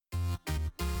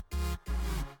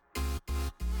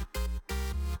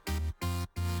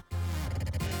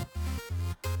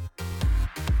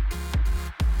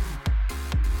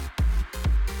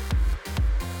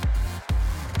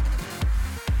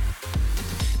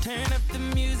Turn up the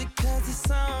music cause the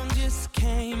song just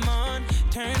came on.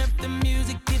 Turn up the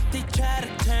music if they try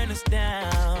to turn us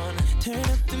down. Turn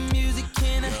up the music,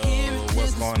 can I hear it?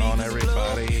 What's going on,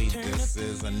 everybody? This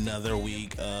is another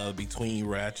week of Between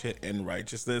Ratchet and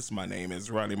Righteousness. My name is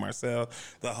Ronnie Marcel,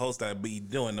 the host that be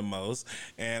doing the most.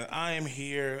 And I am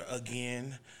here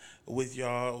again with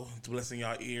y'all, blessing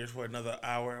y'all ears for another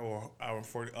hour or hour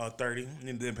 40, 30,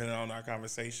 depending on our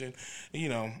conversation. You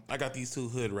know, I got these two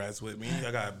hood rats with me.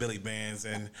 I got Billy Bands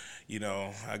and, you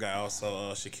know, I got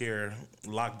also Shakira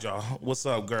Lockjaw. What's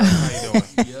up, girl? How you doing?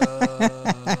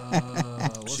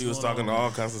 She was talking to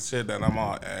all kinds of shit that I'm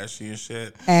all ashy and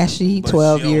shit. Ashy,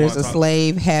 12 years a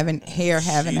slave, having She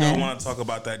don't want to talk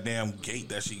about that damn gate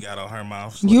that she got on her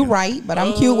mouth. You right, but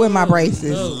I'm cute with my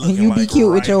braces. And you be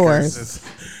cute with yours.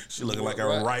 She looking like a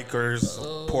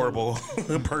Rikers portable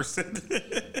person.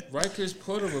 Rikers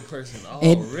portable person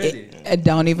already.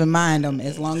 Don't even mind them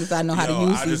as long as I know how to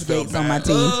use these gates on my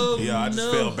teeth. I just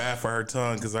feel bad for her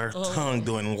tongue because her tongue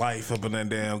doing life up in that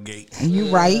damn gate. You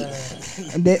right.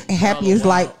 The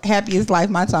happiest life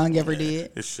my tongue ever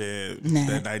did. Shit. Nah.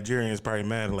 That Nigerian's probably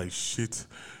mad like shit.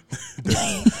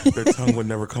 Their tongue would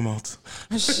never come out.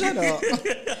 Shut up.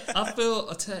 I feel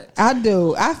attacked. I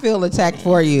do. I feel attacked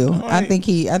for you. Right. I think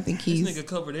he's. This nigga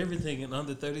covered everything in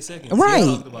under 30 seconds. Right.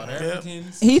 He talked about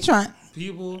Africans. He trying.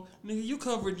 People, nigga, you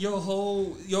covered your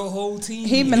whole team.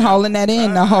 He been holding that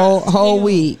in the whole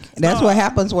week. That's what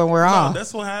happens when we're off.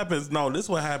 That's what happens. No, this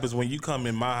what happens when you come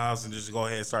in my house and just go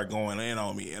ahead and start going in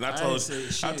on me. And I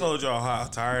told y'all how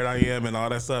tired I am and all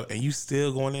that stuff, and you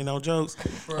still going in on jokes.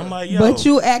 Bro. I'm like, yo. But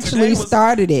you actually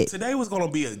started it. Today was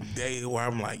gonna be a day where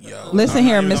I'm like, yo. Listen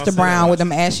here, Mr. Brown with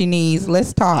them ashy knees.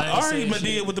 Let's talk. I already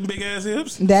did with them big ass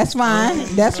hips. That's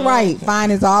fine. That's right.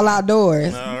 Fine is all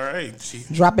outdoors. All right.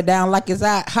 Drop it down like it's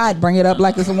hot. Bring it up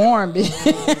like it's warm, bitch.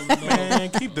 Man,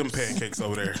 keep them pancakes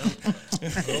over there.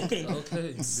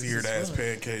 Okay. Seared ass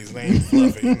pancakes. They ain't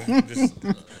fluffy. Just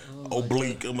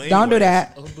oblique. Don't do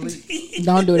that.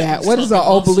 Don't do that. What is an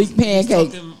oblique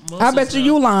pancake? I bet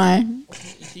you lying.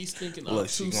 He's thinking look,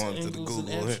 she going to the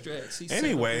Google.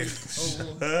 Anyway,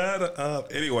 shut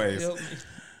up.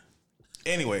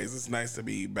 Anyways, it's nice to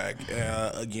be back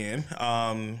again.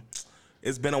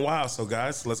 It's been a while, so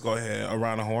guys, let's go ahead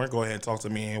around the horn. Go ahead and talk to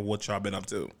me and what y'all been up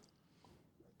to.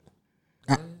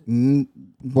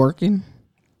 Working.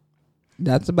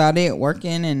 That's about it.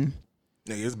 Working and.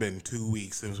 Nigga, it's been 2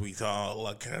 weeks since we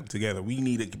all came together. We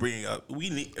need to bring up. We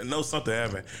need to know something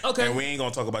happened. Okay, and we ain't gonna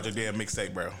talk about your damn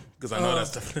mixtape, bro, because I know that's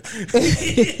the.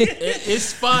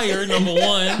 It's fire. Number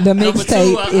one, the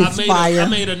mixtape is fire. I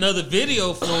made another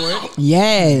video for it.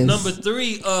 Yes. Number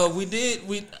three,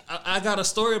 I got a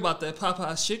story about that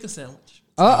Popeye's chicken sandwich.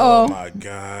 Oh my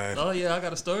god. Oh yeah, I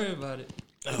got a story about it.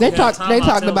 They talked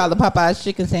about the Popeye's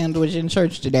chicken sandwich in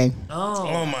church today.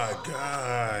 Oh my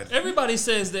god! Everybody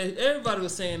says that. Everybody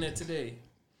was saying that today.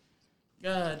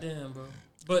 God damn, bro.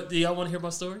 But do y'all want to hear my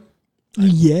story?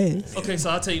 Yes. Okay, so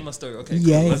I'll tell you my story. Okay.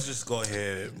 Yes. Cool. Let's just go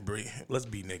ahead and let's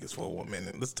be niggas for 1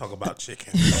 minute. Let's talk about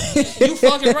chicken. You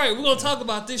fucking right. We're gonna talk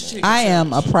about this chicken. I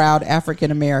am a proud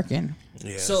African American.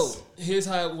 Yes. So here's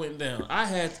how it went down. I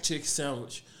had the chicken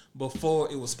sandwich before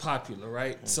it was popular,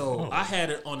 right? So I had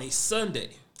it on a Sunday,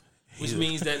 which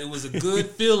means that it was a good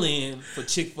fill-in for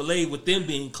Chick-fil-A with them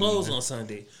being closed on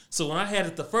Sunday. So when I had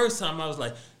it the first time, I was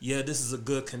like, yeah, this is a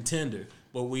good contender.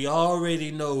 But we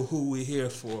already know who we're here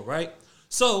for, right?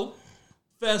 So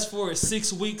fast forward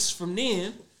 6 weeks from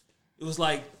then, it was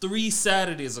like 3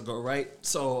 Saturdays ago, right?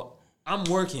 So I'm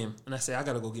working, and I say, I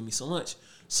got to go get me some lunch.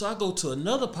 So I go to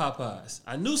another Popeyes.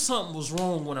 I knew something was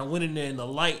wrong when I went in there and the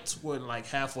lights weren't like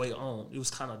halfway on. It was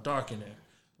kind of dark in there,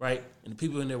 right? And the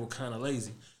people in there were kind of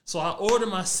lazy. So I ordered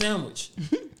my sandwich,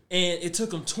 and it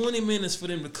took them 20 minutes for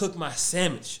them to cook my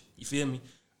sandwich. You feel me?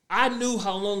 I knew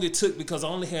how long it took because I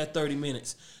only had 30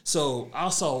 minutes. So I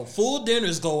saw full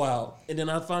dinners go out, and then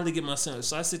I finally get my sandwich.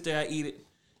 So I sit there, I eat it,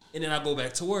 and then I go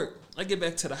back to work. I get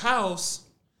back to the house,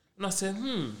 and I said,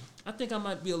 I think I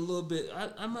might be a little bit,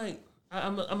 I'm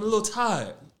a little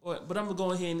tired, but I'm going to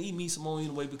go ahead and eat me some more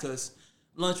anyway because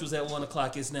lunch was at 1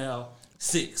 o'clock. It's now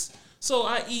 6. So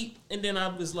I eat, and then I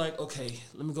was like, okay,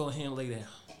 let me go ahead and lay down.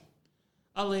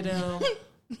 I lay down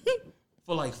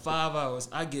for like 5 hours.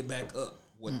 I get back up.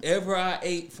 Whatever I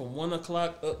ate from 1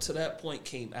 o'clock up to that point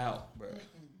came out, bro.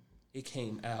 It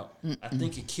came out. I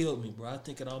think it killed me, bro. I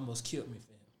think it almost killed me,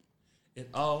 fam. It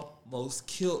almost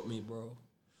killed me, bro.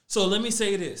 So let me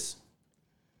say this.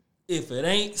 If it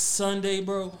ain't Sunday,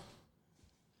 bro,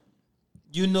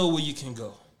 you know where you can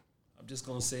go. I'm just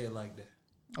going to say it like that.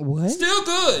 What? Still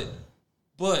good,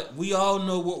 but we all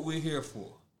know what we're here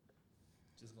for.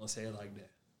 Just going to say it like that.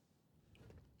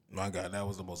 My God, that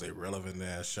was the most irrelevant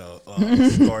ass story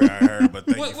I heard. But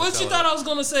what you thought I was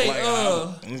gonna say?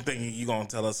 Like, I'm thinking you gonna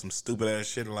tell us some stupid ass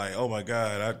shit like, "Oh my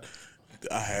God,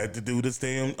 I had to do this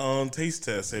damn taste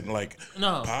test and like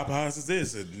no. Popeyes is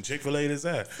this and Chick-fil-A is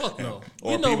that." Fuck no.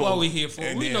 We know what we're here for.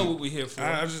 We know what we're here for.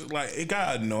 I just like it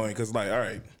got annoying because like, all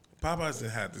right, Popeyes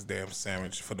didn't have this damn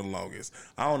sandwich for the longest.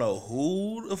 I don't know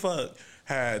who the fuck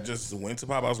had just went to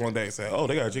Popeyes one day and said, "Oh,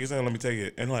 they got a chicken sandwich, let me take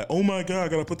it." And like, "Oh my God, I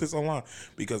gotta put this online,"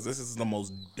 because this is the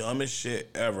most dumbest shit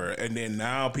ever. And then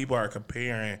now people are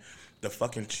comparing the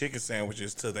fucking chicken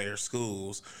sandwiches to their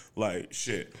schools. Like,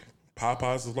 shit,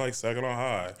 Popeyes is like Saginaw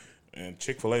High and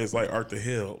Chick-fil-A is like Arthur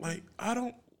Hill. Like, I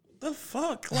don't, the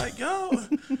fuck? Like, yo,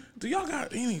 do y'all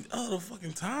got any other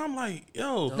fucking time? Like,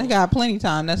 yo. They got plenty of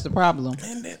time. That's the problem.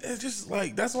 And it's just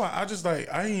like, that's why I just like,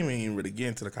 I ain't even really get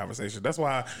into the conversation. That's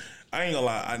why I ain't gonna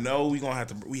lie. I know we had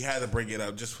to bring it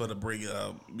up just for to bring it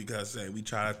up because we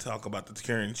try to talk about the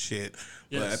current shit.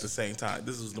 Yes. But at the same time,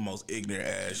 this was the most ignorant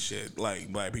ass shit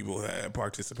like black people had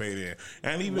participated in.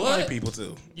 And even white people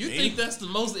too. You think that's the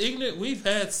most ignorant? We've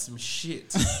had some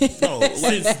shit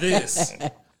since this.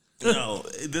 No,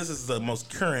 this is the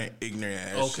most current ignorant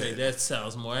ass shit. Okay, that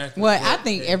sounds more accurate. Well, I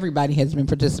think everybody has been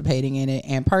participating in it,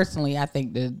 and personally, I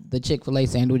think the Chick-fil-A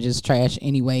sandwich is trash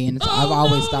anyway, and I've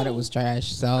always thought it was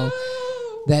trash. So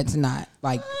that's not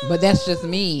like, but that's just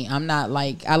me. I'm not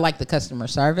like, I like the customer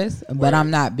service, but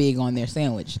I'm not big on their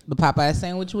sandwich. The Popeye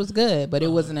sandwich was good, but it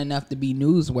wasn't enough to be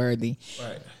newsworthy.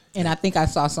 Right. And I think I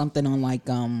saw something on like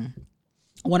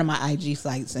one of my IG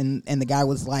sites, and the guy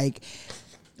was like,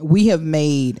 "We have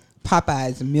made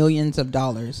Popeyes millions of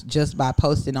dollars just by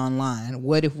posting online.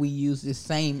 What if we use this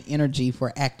same energy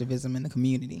for activism in the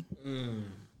community?"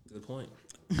 Good point.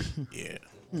 Yeah.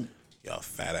 Y'all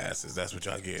fat asses. That's what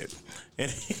y'all get.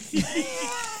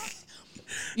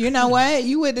 You know what?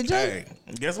 You with the joke. Hey,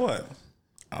 guess what?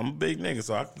 I'm a big nigga,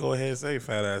 so I can go ahead and say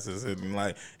fat asses. And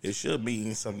like, it should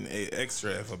be something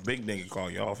extra if a big nigga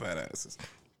call y'all fat asses.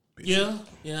 Yeah,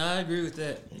 I agree with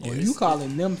that. Well, you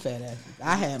calling them fat asses.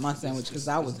 I had my sandwich because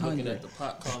I was hungry. Looking at the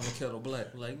pot calling the kettle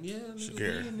black. Like, yeah.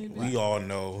 Shakira, we all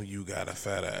know you got a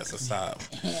fat ass. So stop.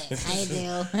 I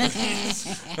do.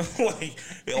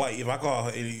 like if I call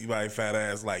anybody fat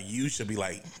ass, like you should be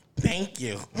like, "Thank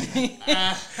you."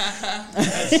 That's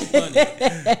funny.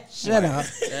 Shut up.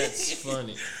 That's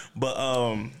funny. But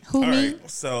who all me? right.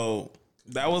 So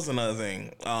that was another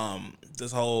thing.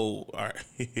 This whole all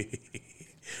right.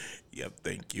 Yep,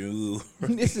 thank you.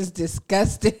 This is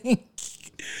disgusting.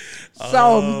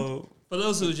 So, for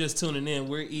those who are just tuning in,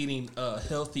 we're eating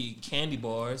healthy candy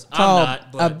bars. I'm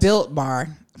not, but a Built Bar.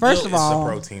 First of all,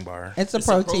 it's a protein bar. It's a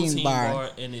protein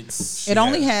bar. And it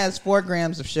only has 4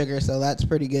 grams of sugar, so that's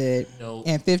pretty good. No.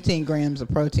 And 15 grams of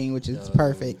protein, which is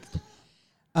perfect.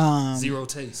 Zero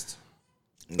taste.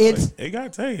 It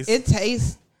got taste. It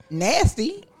tastes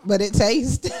nasty, but it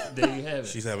tastes. There you have it.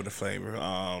 She's having the flavor,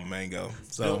 mango.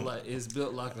 So it's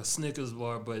built like a Snickers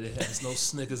bar, but it has no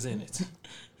Snickers in it.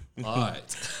 All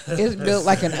right. It's built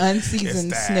like an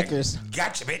unseasoned Snickers.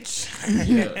 Gotcha, bitch.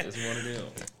 Yeah, it's one of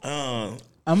them.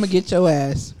 I'm gonna get your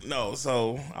ass. No,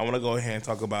 so I want to go ahead and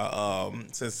talk about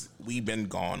since we've been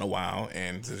gone a while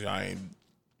and since y'all ain't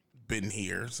been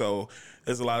here, so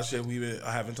there's a lot of shit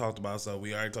I haven't talked about. So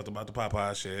we already talked about the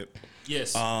Popeye shit.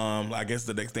 Yes. I guess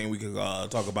the next thing we could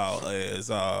talk about is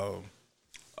that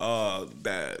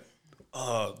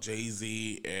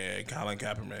Jay-Z and Colin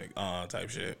Kaepernick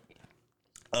type shit.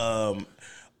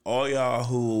 All y'all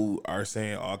who are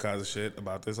saying all kinds of shit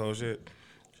about this whole shit,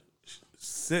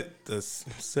 sit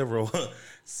several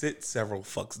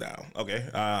fucks down. Okay.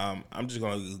 I'm just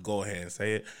gonna go ahead and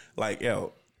say it. Like,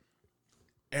 yo,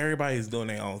 everybody's doing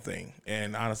their own thing,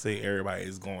 and honestly,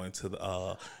 everybody's going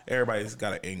to everybody's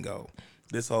got an end goal.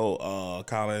 This whole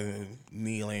Colin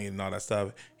kneeling and all that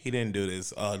stuff, he didn't do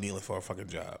this kneeling for a fucking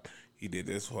job. He did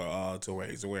this for to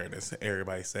raise awareness.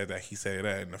 Everybody said that. He said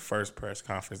that in the first press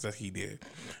conference that he did.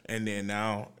 And then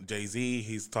now Jay-Z,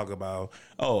 he's talking about,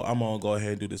 "Oh, I'm going to go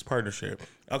ahead and do this partnership."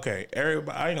 Okay,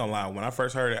 everybody, I ain't going to lie. When I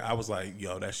first heard it, I was like,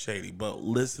 yo, that's shady. But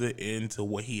listening into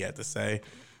what he had to say,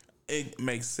 it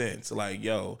makes sense. Like,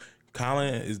 yo,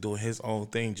 Colin is doing his own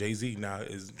thing. Jay-Z now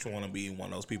is trying to be one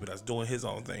of those people that's doing his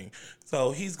own thing.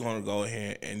 So he's going to go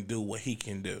ahead and do what he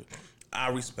can do. I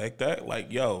respect that.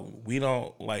 Like, yo, we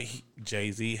don't, like,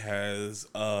 Jay-Z has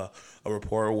a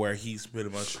report where he's pretty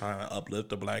much trying to uplift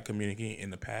the black community in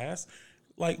the past.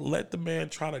 Like, let the man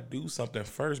try to do something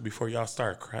first before y'all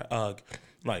start,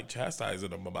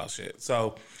 chastising him about shit.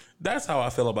 So that's how I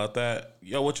feel about that.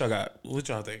 Yo, what y'all got? What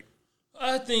y'all think?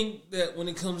 I think that when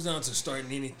it comes down to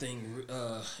starting anything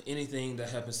that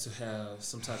happens to have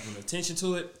some type of attention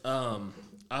to it,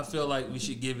 I feel like we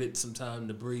should give it some time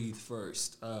to breathe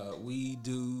first. We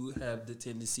do have the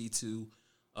tendency to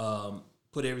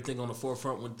put everything on the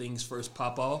forefront when things first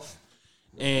pop off,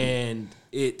 and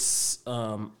it's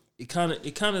it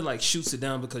kind of like shoots it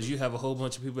down because you have a whole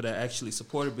bunch of people that actually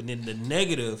support it, but then the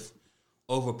negative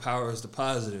overpowers the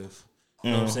positive.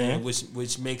 You know what I'm saying?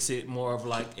 Which makes it more of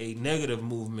like a negative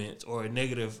movement or a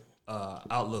negative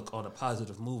outlook on a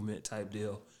positive movement type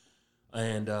deal.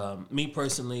 And me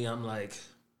personally, I'm like,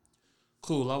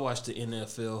 cool. I watch the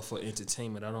NFL for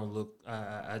entertainment. I don't look.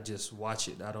 I just watch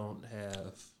it. I don't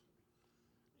have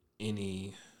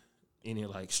any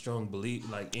like strong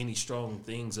belief, like any strong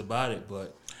things about it.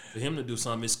 But for him to do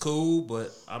something, it's cool.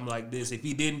 But I'm like this. If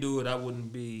he didn't do it, I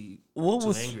wouldn't be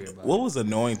too angry about it. What was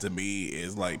annoying to me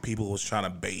is like people was trying to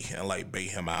bait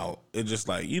him out. It's just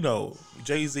like, you know,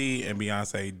 Jay-Z and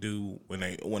Beyonce do when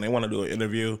they want to do an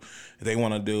interview, if they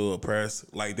want to do a press,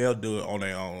 like they'll do it on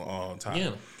their own time.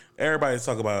 Yeah. Everybody's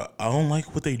talking about, I don't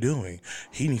like what they doing.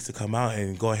 He needs to come out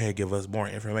and go ahead and give us more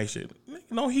information.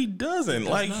 No, he doesn't.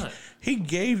 He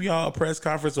gave y'all a press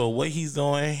conference on what he's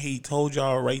doing. He told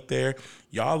y'all right there.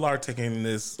 Y'all are taking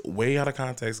this way out of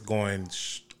context, going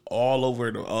all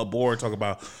over the board, talking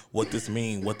about what this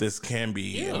means, what this can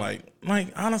be. Yeah. Like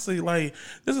honestly, like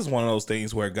this is one of those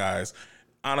things where, guys,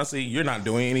 honestly, you're not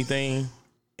doing anything,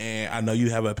 and I know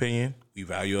you have an opinion. We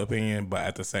value opinion, but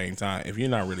at the same time, if you're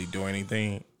not really doing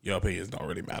anything, your opinions don't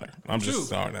really matter. I'm just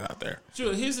throwing it out there.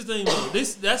 Sure. Here's the thing, though.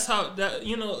 That's how that,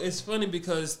 you know, it's funny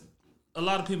because a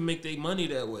lot of people make their money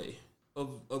that way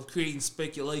of creating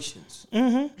speculations.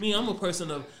 Mm-hmm. Me, I'm a person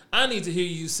of, I need to hear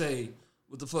you say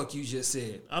what the fuck you just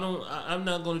said. I'm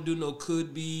not going to do no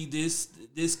could be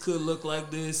this could look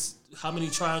like this. How many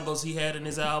triangles he had in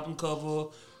his album cover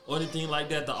or anything like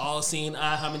that. The all-seeing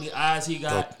eye, how many eyes he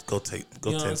got. Go tend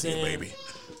to your baby.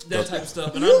 That type of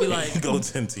stuff, and I'll be like, go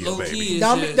tend to your baby.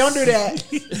 Don't do that.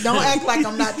 Don't act like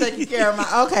I'm not taking care of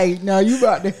my. Okay, no, you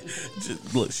about to.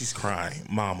 Look, she's crying,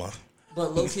 mama.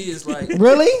 But low key is like,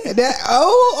 really? Okay.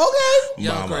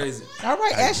 Y'all crazy. All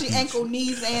right, actually, ankle,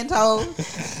 knees, and toes.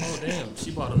 Oh damn,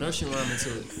 she brought a nursery rhyme into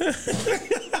it.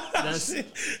 That's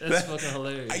fucking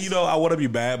hilarious. You know, I want to be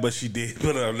bad, but she did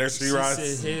put a nursery rhyme. She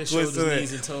said head, shoulders,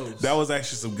 knees, and toes. That was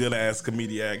actually some good ass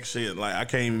comedic shit. Like, I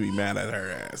can't even be mad at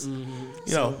her ass. Mm-hmm.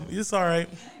 You know, it's all right.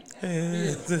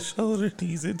 Head, the shoulder,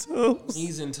 knees, and toes.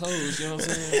 Knees and toes. You know what I'm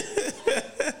saying?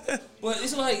 But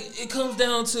it's like, it comes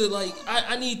down to like,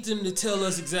 I need them to tell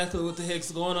us exactly what the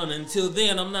heck's going on. Until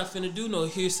then, I'm not finna do no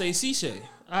hearsay, C-shay.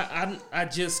 I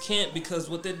just can't, because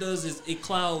what that does is it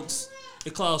clouds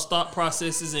thought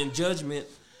processes and judgment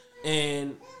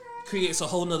and creates a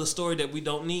whole nother story that we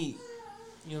don't need.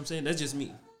 You know what I'm saying? That's just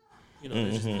me. You know,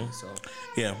 that's just me. So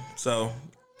yeah. So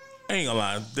I ain't gonna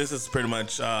lie. This is pretty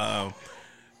much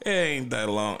it ain't that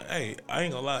long. Hey, I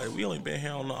ain't gonna lie. We only been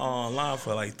here online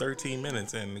for like 13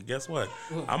 minutes, and guess what?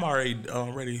 I'm already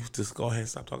ready to go ahead and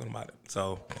stop talking about it.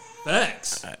 So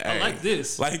facts. I like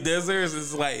this. Like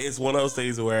it's one of those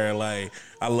things where like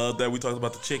I love that we talked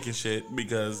about the chicken shit,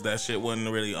 because that shit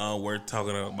wasn't really worth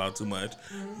talking about too much.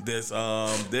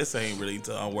 Mm-hmm. This ain't really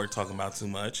worth talking about too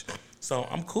much. So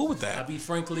I'm cool with that.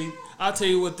 I'll tell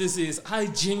you what this is. I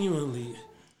genuinely,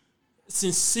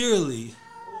 sincerely,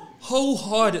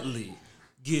 wholeheartedly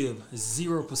give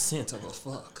 0% of a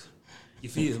fuck. You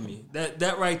feel me?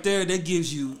 That right there, that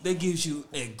gives you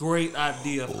a great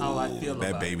idea of how I feel about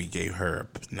it. That baby gave her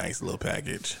a nice little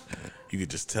package. You could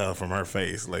just tell from her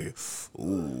face, like,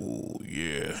 ooh,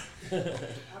 yeah. I'm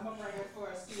gonna bring it for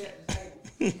a seat at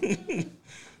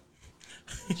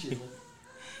the table.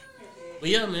 But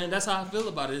yeah, man, that's how I feel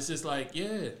about it. It's just like,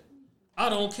 yeah, I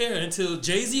don't care until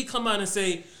Jay-Z come out and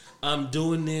say, I'm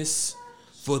doing this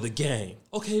for the gang.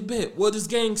 Okay, bet. What does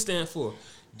gang stand for?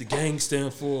 The gang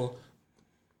stand for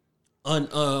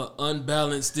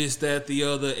unbalanced, this, that, the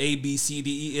other, A, B, C,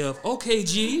 D, E, F. Okay,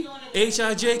 G, H,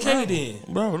 I, J, K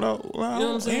then. Bro, no, you know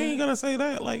what I'm saying? He ain't gonna say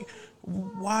that. Like,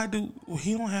 why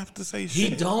he don't have to say shit?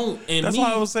 He don't. And that's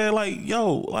why I was saying, like,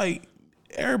 yo, like,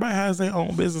 everybody has their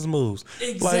own business moves.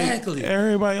 Exactly. Like,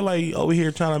 everybody like over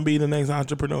here trying to be the next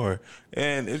entrepreneur.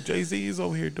 And if Jay-Z is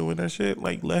over here doing that shit,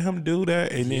 like, let him do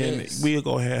that, and then we'll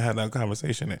go ahead and have that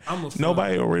conversation.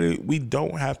 We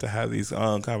don't have to have these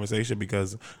conversations,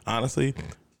 because honestly,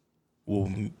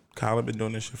 Colin been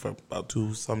doing this shit for about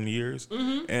 2-some years,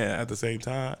 and at the same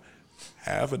time,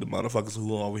 half of the motherfuckers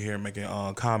who are over here making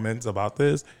comments about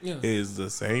this is the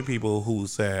same people who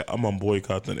said, I'm gonna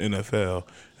boycott the NFL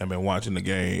and been watching the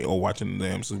game or watching the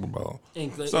damn Super Bowl.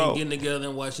 And getting together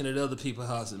and watching at other people's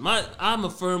houses. I'm a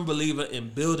firm believer in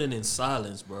building in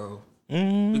silence, bro.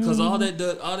 Because all that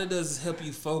does is help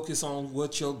you focus on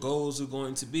what your goals are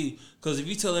going to be. Because if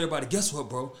you tell everybody, guess what,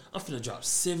 bro? I'm finna drop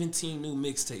 17 new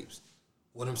mixtapes.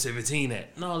 What I'm 17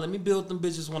 at? No, let me build them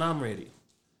bitches when I'm ready.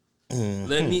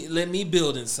 Let me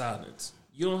build in silence.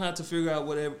 You don't have to figure out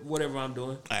whatever I'm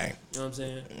doing. Hey, you know what I'm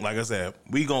saying? Like I said,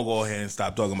 we gonna go ahead and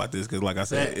stop talking about this because, like I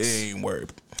said, Facts. it ain't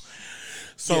worth.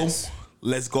 So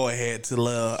let's go ahead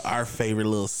to our favorite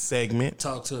little segment.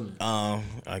 Talk to me.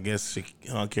 I guess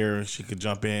Kara, she could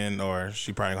jump in, or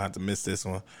she probably gonna have to miss this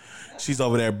one. She's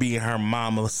over there being her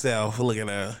mama self. Look at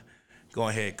her. Go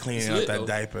ahead, cleaning out that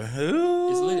diaper. Ooh.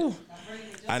 It's lit.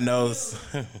 I know. It's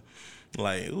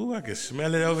like, ooh, I can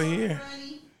smell it over here.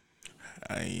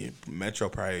 Metro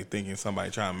probably thinking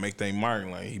somebody trying to make their mark.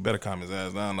 Like, he better calm his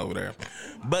ass down over there.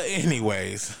 But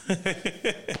anyways,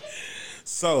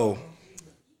 so,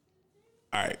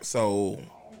 all right. So,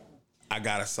 I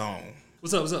got a song.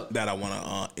 What's up? That I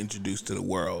want to introduce to the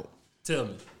world. Tell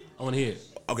me. I want to hear it.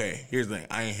 Okay, here's the thing.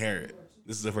 I ain't hear it.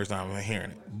 This is the first time I'm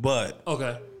hearing it. But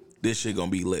okay, this shit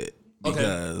gonna be lit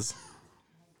because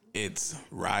it's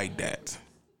Ride That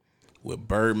with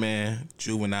Birdman,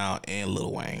 Juvenile, and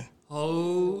Lil Wayne.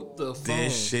 Hold the phone.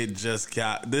 This shit just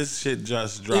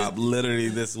dropped literally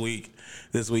this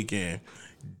weekend.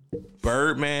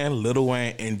 Birdman, Lil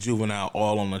Wayne, and Juvenile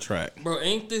all on the track. Bro,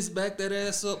 ain't this Back That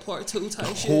Ass Up Part 2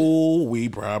 type shit? Oh, we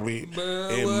probably. Bro,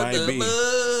 it might be.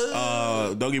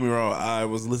 Don't get me wrong. I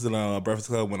was listening to Breakfast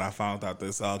Club when I found out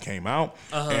this came out.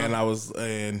 And I was,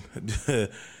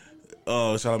 Charlamagne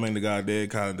the God did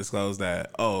kind of disclose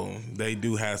that, they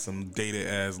do have some dated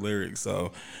ass lyrics.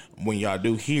 So when y'all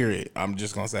do hear it, I'm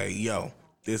just going to say, yo,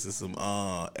 this is some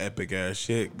epic ass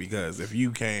shit, because if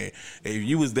you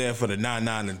was there for the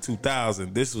 99 and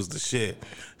 2000, this was the shit.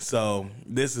 So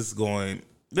this is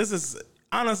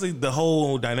honestly the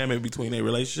whole dynamic between a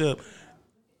relationship.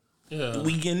 Yeah.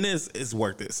 We getting this, it's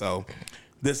worth it. So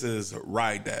this is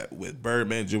Ride That with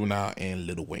Birdman, Juvenile, and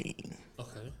Lil Wayne.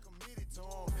 Okay.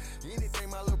 Anything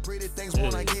my little pretty things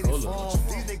when I get it from.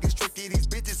 These niggas tricky, these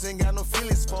bitches ain't got no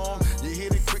feelings for 'em. You hear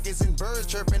the crickets and birds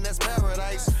chirping, that's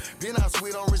paradise. Been out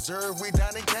sweet on reserve, we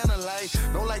down in candlelight.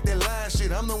 Don't like that line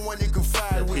shit, I'm the one you can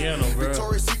fight with.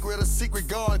 Victoria's Secret, a secret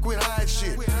guard, quit hide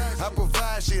shit. I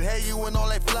provide shit, hey you and all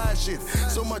that fly shit.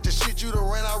 So much of shit you done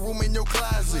ran out room in your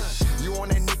closet. You on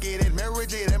that Nicki, that Mary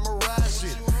J, that Mariah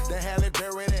shit. That Halle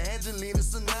Berry, that Angelina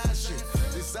Sinai shit.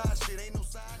 This side shit ain't no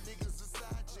side niggas, it's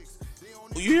side chicks.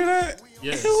 You hear that?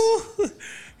 Yes.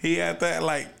 He had that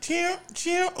like chimp,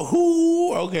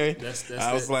 whoo. Okay.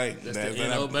 I was like, that's that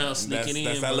little bounce sneaking in.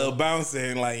 That's that little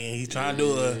bouncing. Like he's trying to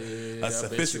do a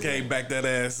sophisticated back that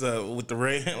ass up with the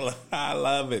ring. I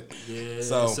love it. Yeah.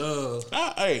 So,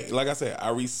 hey, like I said, I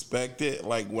respect it.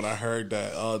 Like when I heard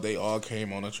that they all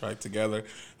came on a track together,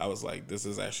 I was like, this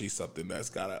is actually something that's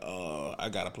I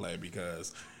gotta play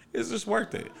because it's just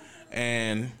worth it.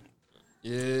 And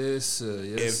yes, sir.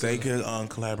 If they could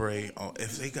collaborate on,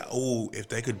 if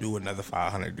they could do another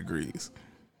 500 Degrees,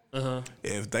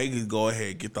 if they could go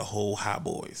ahead and get the whole Hot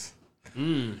Boys,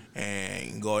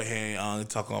 and go ahead and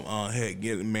talk on,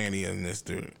 get Manny in this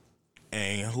dude,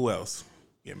 and who else?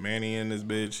 Get Manny in this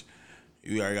bitch.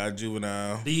 You already got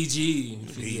Juvenile,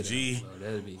 BG.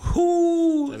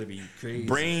 That'd be crazy.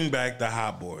 Bring back the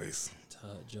Hot Boys.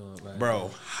 Right,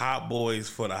 bro, Hot Boys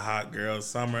for the hot girl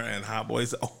summer and Hot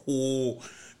Boys. You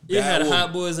had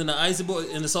Hot Boys and the Icy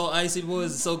Boys and the So Icy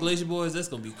Boys, the So Glacier Boys. That's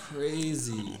gonna be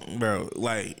crazy, bro.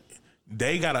 Like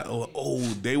they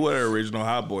they were the original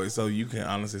Hot Boys, so you can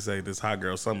honestly say this hot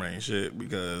girl summer ain't shit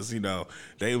because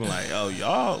they were like,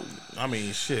 y'all. I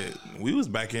mean, shit. We was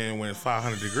back in when it's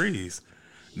 500 degrees.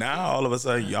 Now all of a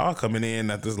sudden y'all coming in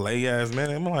at this late ass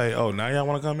minute. I'm like, now y'all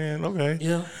want to come in? Okay.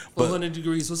 Yeah. 400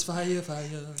 degrees was fire.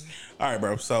 All right,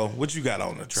 bro. So what you got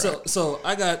on the track? So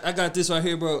I got this right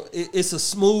here, bro. It's a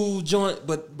smooth joint,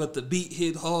 but the beat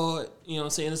hit hard. You know what I'm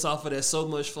saying? It's off of that So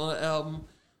Much Fun album.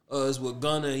 It's with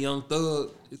Gunna and Young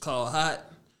Thug. It's called Hot.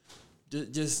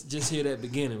 Just hear that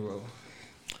beginning, bro.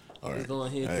 All right. Go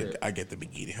ahead. I get the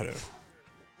beginning. Hold on.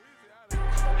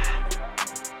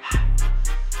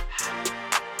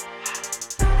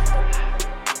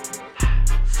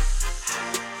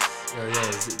 Yeah,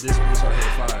 this right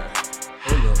here fire.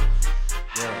 Hold up.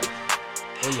 Yeah.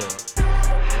 Hold up.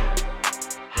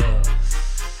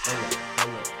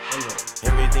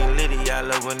 Everything litty, I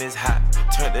love when it's hot.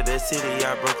 Turned to the city,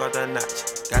 I broke out the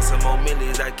notch. Got some more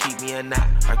millions, I keep me a knot.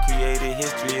 I created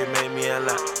history, it made me a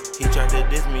lot. He tried to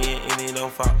diss me and any no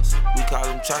faults. We call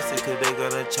them chopsticks cause they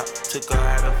gonna chop. Took her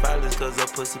out of filers cause her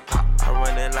pussy pop. I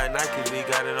run it like Nike, we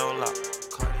got it on lock.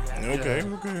 Okay.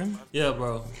 Yeah,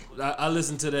 bro. I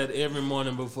listen to that every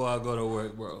morning before I go to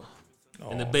work, bro.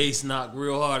 and the bass knock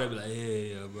real hard, I be like,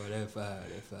 yeah, bro, that fire.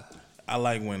 I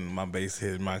like when my bass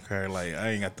hit my car. Like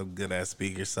I ain't got the good ass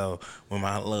speaker, so when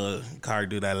my little car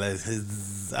do that,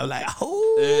 I'm like,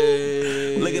 oh,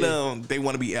 Hey. look at them. They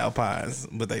want to be Alpines,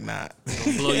 but they not.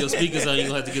 Blow your speakers out, you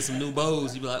gonna have to get some new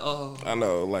Bose. You be like, oh, I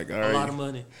know, like a lot of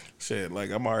money. shit. Like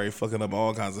I'm already fucking up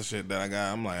all kinds of shit that I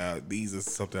got. I'm like, these is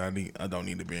something I don't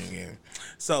need to bring in.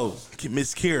 So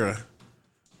Miss Kira,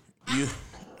 you.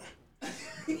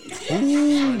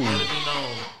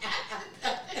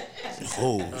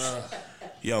 Oh,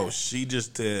 yo, she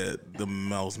just did the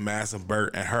most massive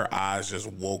burp, and her eyes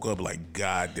just woke up like,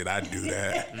 God, did I do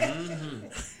that?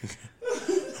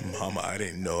 Mama, I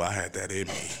didn't know I had that in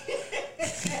me.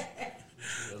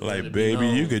 Like, baby,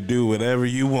 you could do whatever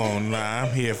you want. Nah,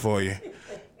 I'm here for you.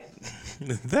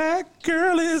 That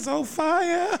girl is on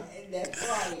fire. That's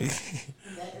right.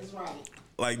 That is right.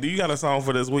 Like, do you got a song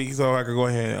for this week so I could go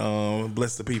ahead and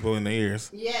bless the people in the ears?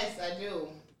 Yes, I do.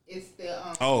 It's the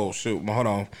Oh, shoot. Hold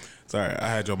on. Sorry, I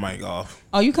had your mic off.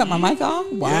 Oh, you cut my mic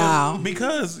off? Wow. Yeah,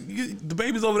 because the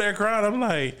baby's over there crying. I'm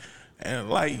like,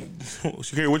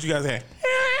 Shakira, what you guys saying?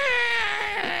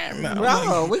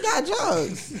 Bro, we got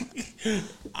jokes.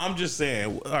 I'm just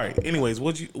saying. All right. Anyways,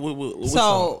 what So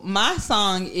song? my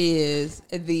song is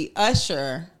the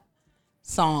Usher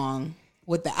song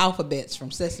with the alphabets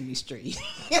from Sesame Street.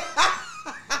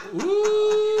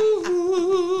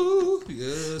 Ooh,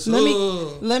 yes.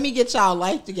 Let me get y'all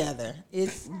life together.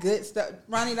 It's good stuff.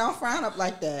 Ronnie, don't frown up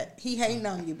like that. He hating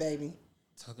on you, baby.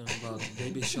 Talking about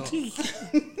Baby Shark.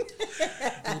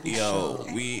 Yo,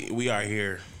 we are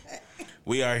here.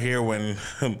 We are here when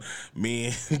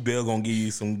me and Bill gonna give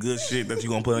you some good shit that you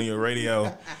gonna put on your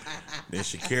radio. Then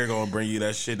Shakira gonna bring you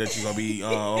that shit that you gonna be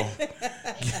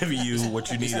giving you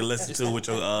what you need to listen to with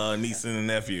your niece and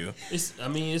nephew. It's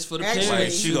for the Actually, Like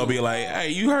parents. she gonna be like, "Hey,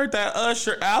 you heard that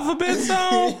Usher alphabet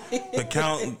song? The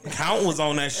count was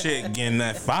on that shit, getting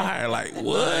that fire. Like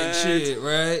what? Like shit,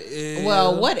 right? Yeah.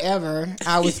 Well, whatever.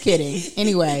 I was kidding.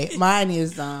 Anyway, mine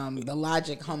is the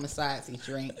Logic Homicide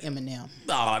featuring Eminem.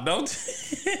 Aw, don't.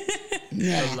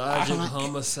 The Logic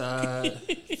Homicide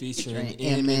featuring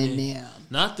Eminem. Eminem.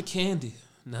 Not the candy.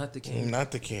 Not the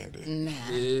candy. Nah.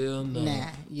 Hell no. Nah.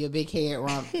 You a big head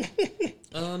rump.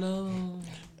 Oh no.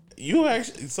 You a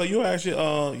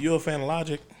fan of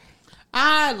Logic?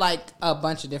 I like a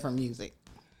bunch of different music.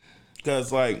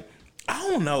 Cause like I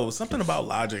don't know, something about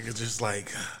Logic is just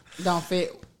like, Don't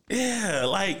fit. yeah,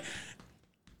 like.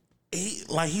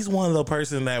 He's one of the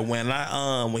person that when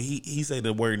he say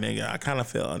the word nigga, I kind of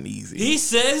feel uneasy. He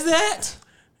says that?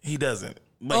 He doesn't,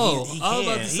 but Oh, he I was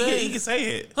can. about to say. He can say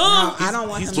it. Huh? No, I don't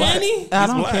want He's him black. to. He's I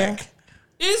don't black. care.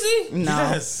 Is he? No.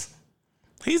 Yes,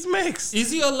 he's mixed. Is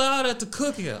he allowed at the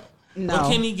cookout? No. Or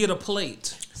can he get a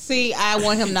plate? See, I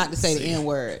want him not to say the N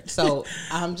word. So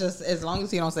I'm just, as long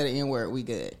as he don't say the N word, we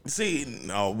good. See,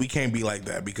 no, we can't be like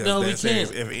that because No, we that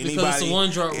says can't, if because it's a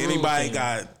one-drop rule anybody thing.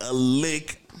 got a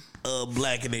lick of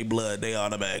black in their blood, they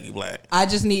automatically black. I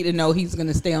just need to know he's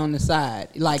gonna stay on the side.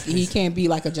 Like he can't be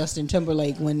like a Justin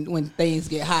Timberlake when things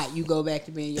get hot, you go back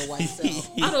to being your white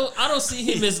self. I don't see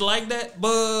him as like that,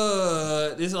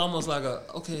 but it's almost like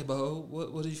okay, bro,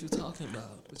 what are you talking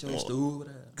about? What you stupid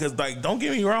ass? Cause like, don't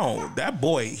get me wrong, that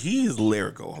boy, he's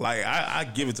lyrical. Like I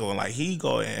give it to him. Like he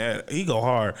go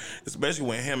hard, especially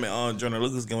when him and Jonah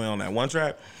Lucas going on that one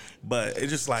track. But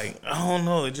it's just like, I don't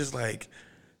know. It's just like,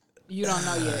 You don't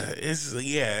know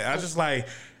yet. I just like,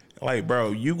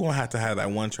 bro, you gonna have to have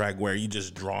that one track where you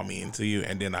just draw me into you,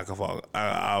 and then I can fall.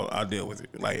 I'll deal with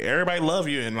it. Like everybody love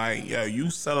you, and like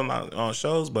you selling out on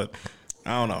shows, but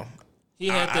I don't know. He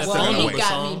had that Well, phone he number got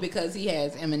song. me because he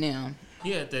has Eminem.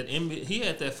 He had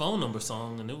that phone number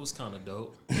song, and it was kind of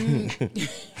dope.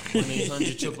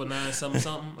 1-800-999 something,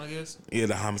 I guess. Yeah,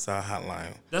 the homicide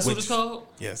hotline. That's what it's called?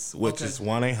 Yes, which Okay. is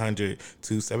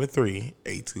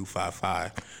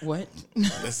 1-800-273-8255. What?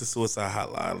 That's the suicide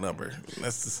hotline number.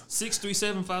 That's the,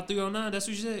 637-5309. That's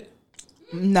what you said.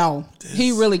 No,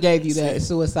 he really gave you that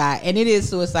suicide, and it is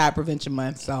Suicide Prevention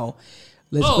Month. So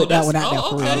let's put that one out there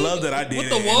for okay. I real. love that I did With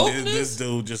it. the And wokeness? this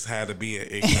dude just had to be an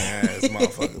ignorant ass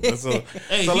motherfucker. So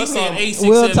Hey, so he let's said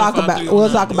 867-5309. We'll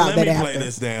talk about let that me after. play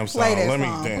this damn song. Play that Let me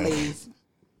song, damn. please.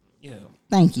 Yeah.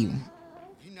 Thank you.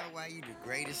 You know why you the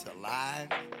greatest alive?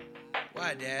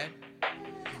 Why, Dad?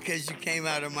 Cause you came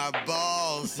out of my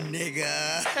balls,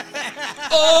 nigga.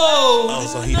 Oh,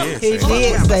 so he did. He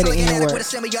say did say the N-word. With a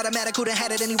semi-automatic, who done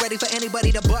had it, and he ready for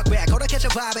anybody to buck back. Hold on, catch a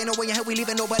vibe, ain't no way in hell we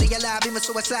leaving nobody alive. Even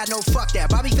suicide, no fuck that.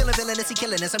 Bobby feeling villainous, he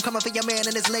killing us. I'm coming for your man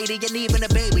and his lady, and even a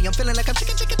baby. I'm feeling like I'm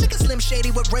chicken, Slim Shady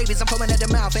with rabies. I'm foaming at the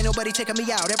mouth, ain't nobody taking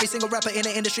me out. Every single rapper in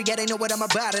the industry, yeah, they know what I'm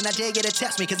about, and I dare you to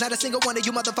test me, cause not a single one of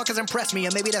you motherfuckers impress me.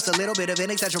 And maybe that's a little bit of an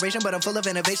exaggeration, but I'm full of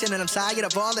innovation, and I'm tired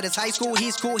of all of this high school.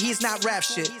 He's cool, he's not rap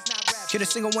shit. Can a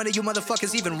single one of you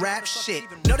motherfuckers even rap shit?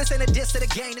 No, this ain't a diss to the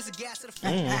game, it's a gas to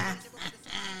the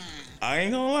I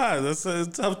ain't gonna lie, that's a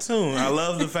tough tune. I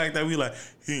love the fact that we like,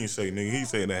 he didn't say nigga, he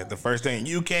said that. The first thing,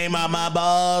 you came out my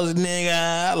balls,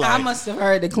 nigga. Like, I must have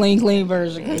heard the clean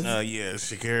version. yeah,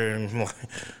 Shakira.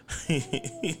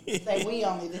 Say we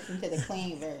only listen to the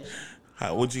clean version.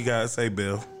 What you guys say,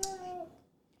 Bill?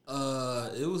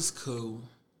 It was cool.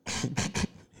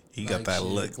 He got that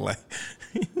look like.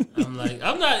 I'm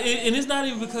not, and it's not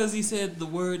even because he said the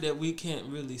word that we can't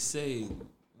really say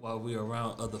while we're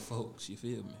around other folks. You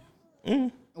feel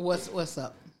me? What's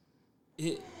up?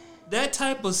 That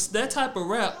type of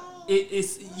rap.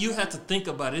 It's you have to think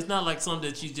about it. It's not like something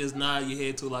that you just nod your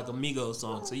head to, like a Migos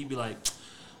song. So you be like,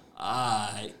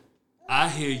 I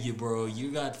hear you, bro.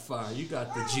 You got fire. You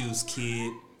got the juice,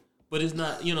 kid. But it's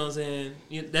not. You know what I'm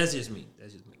saying? That's just me.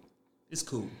 It's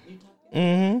cool.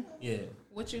 Mm-hmm. Yeah.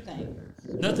 What you think?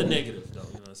 Nothing negative, though.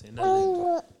 You know what I'm saying? Nothing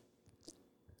negative.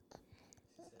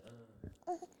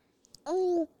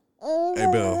 Hey,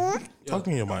 Bill, talk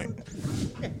in your mic.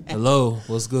 Hello,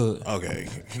 what's good? Okay,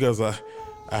 because I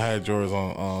had yours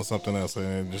on something else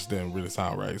and it just didn't really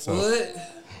sound right. So What?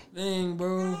 Dang,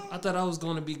 bro. I thought I was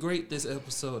going to be great this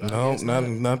episode. no,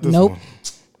 not this Nope. one.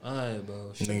 All right,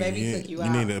 bro. Nigga, Baby took you you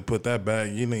out. need to put that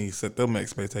back. You need to set them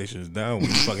expectations down when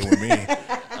you fucking with me.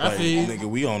 Like, feel you. nigga,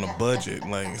 we on a budget.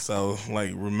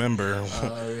 Remember,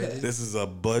 this is a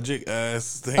budget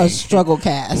ass thing. A struggle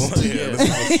cast. Yeah, this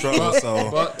is a struggle.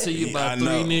 So Brought to you by I three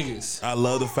know. niggas. I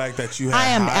love the fact that you have. I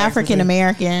am high African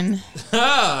American.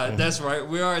 That's right.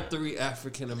 We are three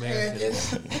African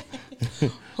Americans.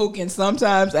 Who can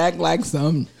sometimes act like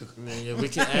some. Yeah, we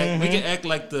can act. We can act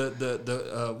like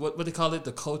the what they call it,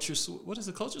 the culture. What is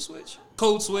the culture switch?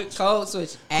 Code switch. Code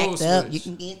switch. Act Code up. switch. You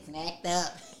can get snacked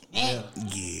up. Yeah.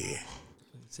 Yeah.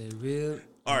 Say real.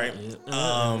 All right.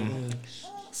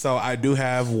 So I do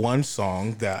have one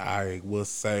song that I will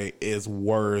say is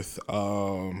worth.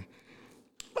 I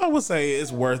would say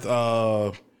it's worth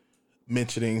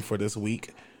mentioning for this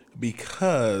week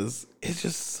because it's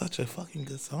just such a fucking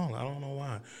good song. I don't know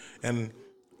why. And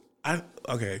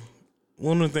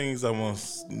one of the things I want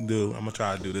to do, I'm gonna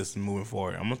try to do this moving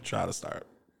forward. I'm gonna try to start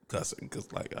cussing because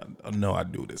I know I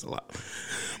do this a lot.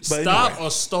 But Stop anyway,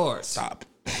 or start. stop.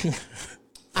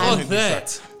 Fuck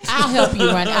that. I'll help you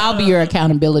run. I'll be your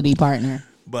accountability partner.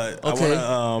 But Okay.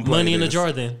 I want to Money in a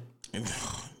jar then.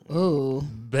 Ooh.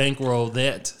 Bankroll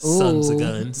that, sons of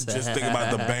guns. Just think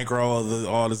about the bankroll of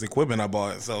all this equipment I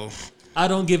bought. So I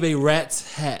don't give a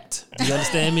rat's hat. Do you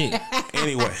understand me?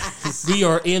 anyway, We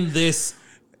are in this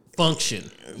function.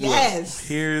 Yes.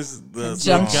 here's the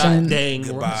Junction. song God dang.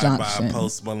 Goodbye Junction. by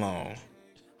Post Malone.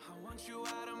 I want you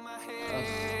out of my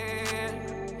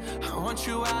head. I want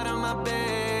you out of my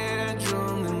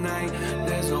bedroom tonight.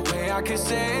 There's no way I can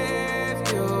save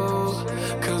you,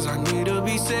 'cause I need to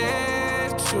be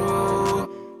saved too.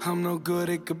 I'm no good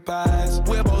at goodbyes.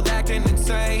 We're both acting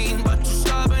insane, but you're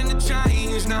stubborn to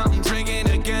change. Now I'm drinking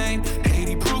again.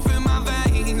 80 proof in my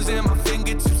veins and my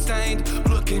fingertips stained.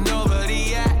 Looking over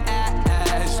the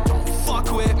ash. Don't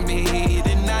fuck with me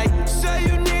tonight. Say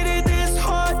you needed this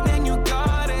hard, then you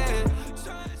got it.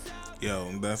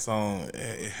 Yo, that song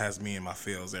it has me in my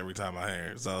feels every time I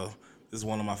hear it. So this is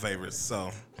one of my favorites. So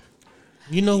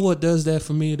You know what does that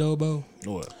for me though, Bo?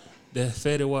 what? That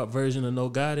Fetty Wap version of No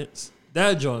Guidance.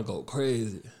 That joint go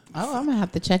crazy. Oh, I'm gonna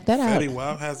have to check that out. Fetty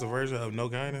Wap has a version of No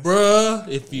Guidance. Bruh,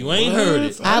 if you ain't heard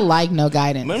it. I like No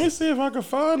Guidance. Let me see if I can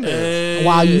find it. Hey,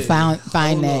 While you find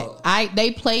hold that, up.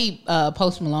 they play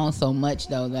Post Malone so much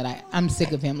though that I'm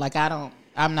sick of him. Like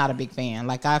I'm not a big fan.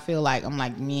 Like I feel like I'm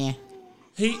like meh.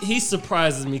 He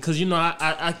surprises me because, you know,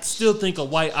 I still think of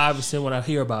White Iverson when I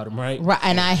hear about him, right? Right,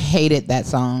 and I hated that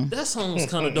song. That song was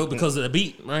kind of dope because of the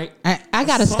beat, right? I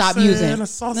gotta stop Saucy, using. a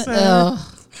saucy.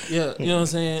 Yeah, you know what I'm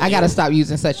saying? I gotta stop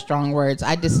using such strong words.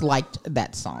 I disliked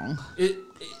that song.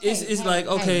 It's like,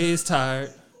 okay, it's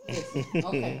tired.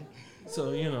 Okay,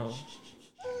 So, you know.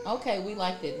 okay, we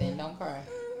liked it then. Don't cry.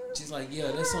 She's like,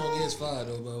 yeah, that song is fire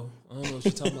though, bro. I don't know what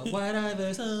you're talking about. White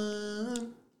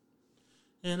Iverson.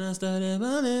 And I started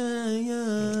running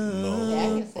young. Yeah, I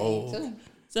can sing Oh. too.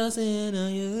 Something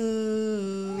on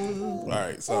you. All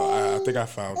right, so I think I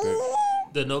found it.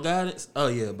 The No Guidance? Oh,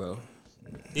 yeah, bro.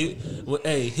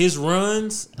 Hey, his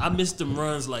runs, I missed them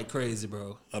runs like crazy,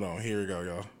 bro. Hold on, here we go,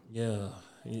 y'all. Yeah.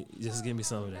 Just give me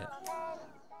some of that.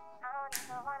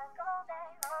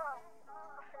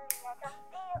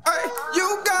 Hey,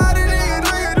 you got it in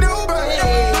how you do, baby.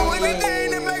 Do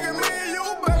anything to make it me and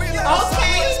you, baby.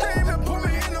 Okay. Scream and put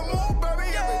me in the mood,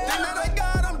 baby. Everything that I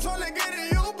got, I'm trying to get in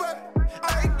you, baby.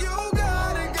 Hey, you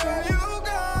got it, girl. You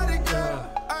got it, girl.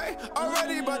 Hey,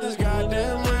 already about this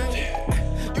goddamn ring.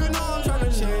 You know I'm trying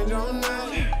to change on that.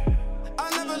 I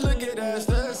never look at us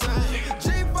the same.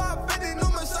 G550, new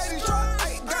Mercedes truck.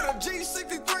 Hey, got a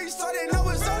G63, so they know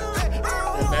it's up there. The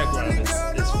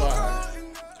background is fire.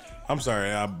 I'm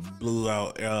sorry, I blew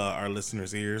out our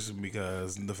listeners' ears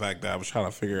because the fact that I was trying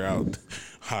to figure out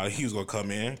how he was gonna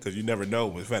come in, because you never know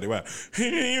with Fatty Wow. Yeah,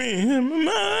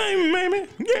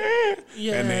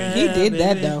 And then He did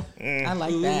that though. I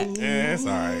like that. yeah, it's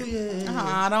all right.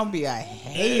 Aw, don't be a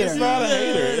hater. It's not a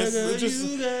hater. It's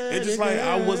just like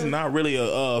I was not really a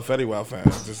Fetty Wap fan.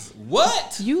 Just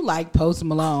What? You like Post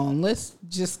Malone. Let's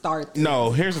just start there.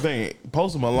 no. Here's the thing.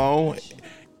 Post Malone.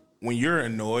 When you're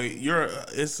annoyed,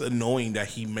 it's annoying that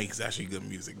he makes actually good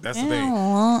music. That's the thing.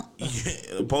 Yeah,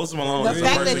 Post Malone. The is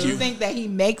fact person that you think that he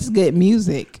makes good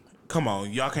music. come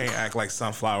on, y'all can't act like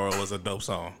Sunflower was a dope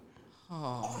song.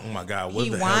 Oh my God! What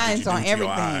He the hell did whines you do on to your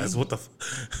everything. eyes? What the?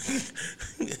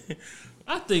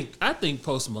 I think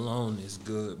Post Malone is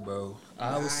good, bro.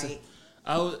 Right.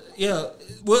 Yeah.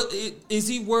 Well, is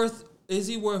he worth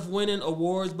winning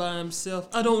awards by himself?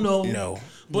 I don't know. No.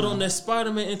 But on that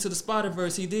Spider-Man Into the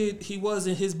Spider-Verse, he was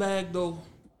in his bag though.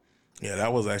 Yeah,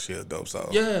 that was actually a dope song.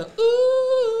 Yeah.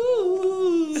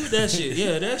 Ooh, that shit.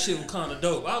 Yeah, that shit was kind of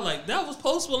dope. I was like, that was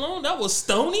Post Malone. That was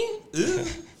Stoney. Ew.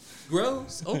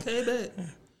 Gross. Okay, bet.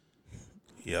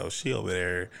 Yo, she over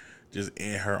there just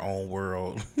in her own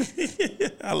world.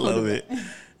 I love it.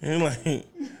 And like,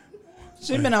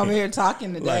 She been over here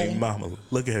talking today. like, mama,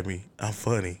 look at me. I'm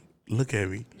funny. Look at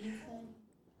me.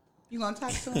 You gonna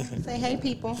talk to him? Say hey,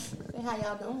 people. Say how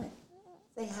y'all doing.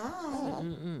 Say hi.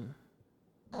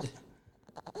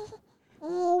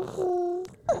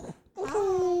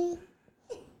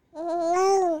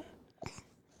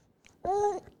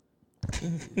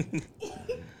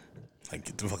 Like,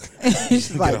 get the fuck.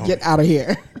 She's like, get out of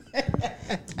here.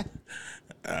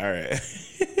 All right.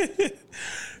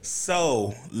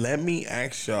 So let me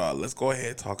ask y'all. Let's go ahead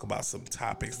and talk about some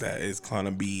topics that is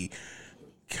gonna be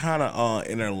kind of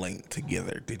interlinked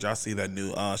together. Did y'all see that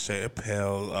new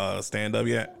Chappelle stand up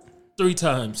yet? 3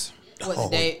 times.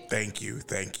 What, Dave Thank you.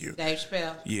 Dave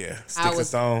Chappelle? Yeah, Sticks and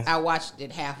Stones. I watched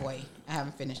it halfway. I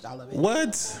haven't finished all of it.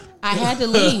 What? I had to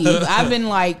leave. I've been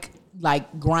like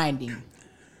grinding.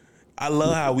 I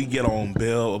love how we get on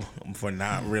Bill for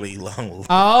not really long.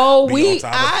 Oh, being on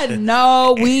top of I it.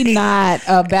 know we not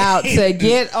about to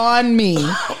get on me.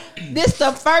 This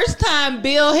the first time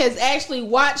Bill has actually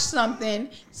watched something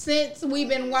since we've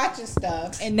been watching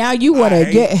stuff, and now you want I to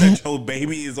hate get. that your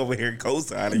baby is over here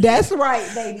co-signing. That's right,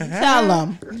 baby. Tell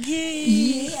him.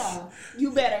 Yeah. Yeah, you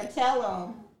better tell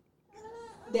him.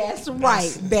 That's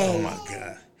right, babe. Oh my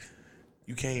God.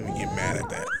 You can't even get mad at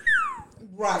that.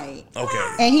 Right.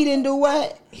 Okay. And he didn't do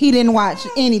what? He didn't watch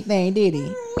anything, did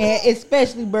he? And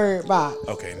especially Bird Box.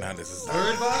 Okay, now this is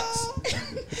Bird Box?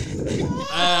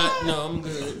 No, I'm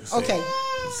good. Okay.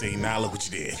 See, now look what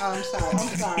you did. Oh, I'm sorry.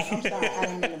 I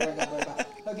didn't mean to bring up Bird Box.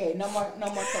 Okay, no more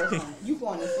close time. You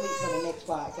going to sleep for the next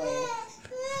podcast.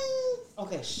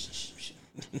 Okay, shh.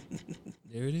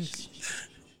 There it is.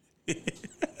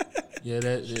 Yeah,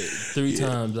 that 3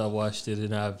 times I watched it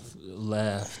and I've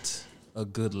laughed a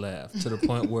good laugh to the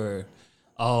point where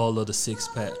all of the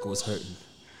 6-pack was hurting.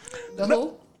 The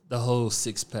who? The whole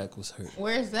 6-pack was hurting.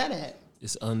 Where is that at?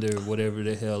 It's under whatever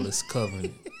the hell is covering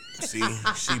it. See,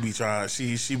 she be trying.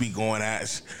 She be going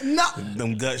at No,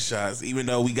 them gut shots. Even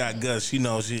though we got guts, she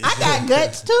knows she. I got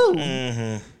guts too.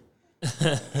 Mm-hmm.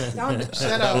 Don't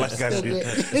shut up, like how she-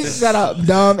 stupid. Shut up,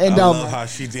 dumb and I dumber. love how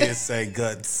she did say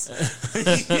guts.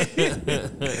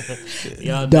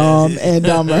 Y'all Dumb and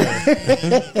dumber.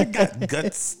 Got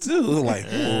guts too. Like,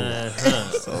 ooh.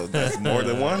 So that's more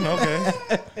than one. Okay.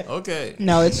 Okay.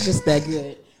 No, it's just that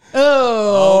good.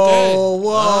 Oh,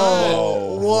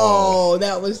 Okay. whoa,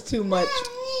 that was too much.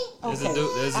 There's Okay. a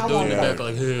dude in the won't back go.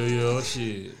 like, hell yeah, oh,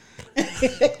 shit.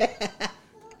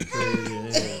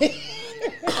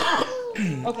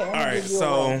 Okay, All right.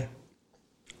 So,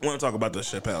 I want to talk about the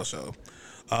Chappelle show.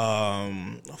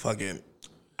 Fucking,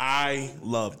 I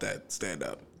love that stand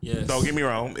up. Yes. Don't get me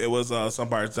wrong. It was some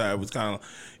parts that it was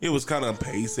kind of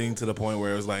pacing to the point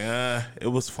where it was like, it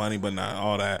was funny, but not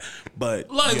all that. But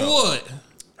Like what?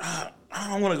 I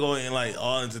don't want to go in like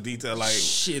all into detail. Like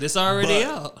Shit, it's already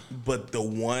out. But the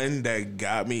one that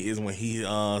got me is when he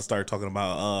started talking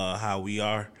about how we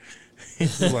are.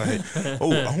 He's like,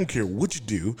 oh, I don't care what you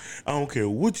do. I don't care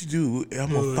what you do.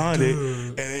 I'm going to find it.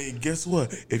 And then guess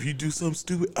what? If you do something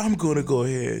stupid, I'm going to go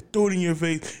ahead, throw it in your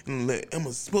face, and I'm going to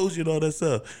expose you and all that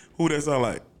stuff. Who that sound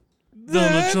like?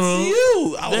 That's Trump.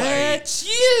 you. That's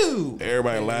you.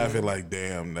 Everybody laughing like,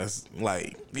 damn, that's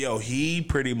like, yo, he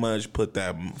pretty much put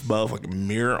that motherfucking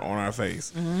mirror on our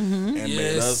face and made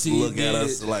Yes, us he look at did.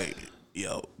 us like,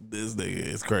 yo, this nigga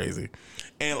is crazy.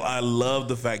 And I love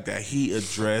the fact that he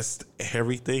addressed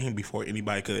everything before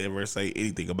anybody could ever say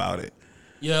anything about it.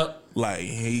 Yep. Like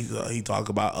he talked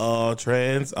about the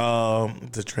trans The car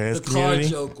community.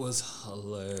 joke was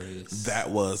hilarious. That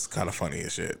was kind of funny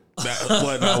as shit.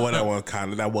 That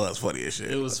was funny as shit.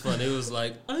 It was funny. It was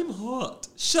like, I'm hot.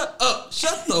 Shut up.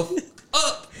 Shut the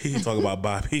up. He talk about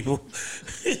bi people.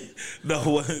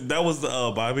 No, that was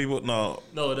the bi people. No,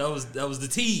 No, that was the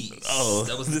tease. Oh.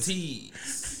 That was the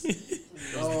tease.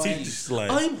 Just like,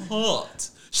 I'm hot.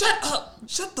 Shut up.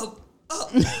 Shut the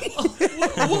up.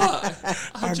 Why?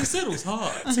 I just said it was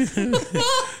hot. I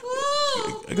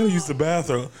gotta use the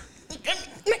bathroom.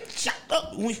 Shut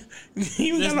up.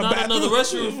 There's not another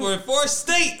restroom for 4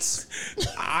 states.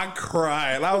 I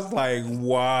cried. I was like,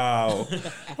 wow.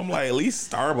 I'm like, at least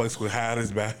Starbucks would hide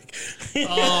his back.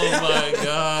 Oh my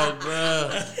god, bro.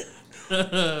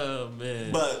 Oh,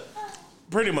 man. But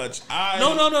pretty much,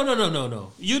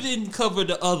 No. You didn't cover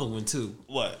the other one too.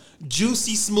 What?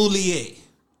 Juicy Smoulier.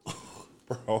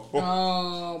 Bro.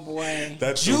 Oh boy.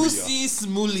 That's Juicy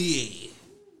Smoulier.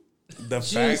 The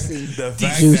Juicy. fact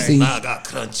that Juicy. Naga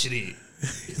crunchy.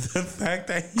 the fact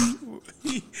that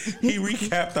he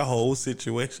recapped the whole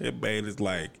situation, man, is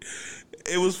like,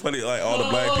 it was funny. Like, all the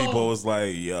black people was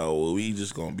like, yo, we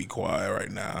just gonna be quiet right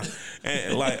now.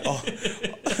 And like,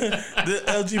 the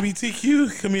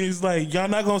LGBTQ community is like, y'all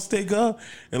not gonna stick up.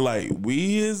 And like,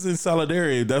 we is in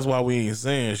solidarity. That's why we ain't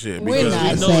saying shit. We're Because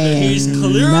not You know that he's saying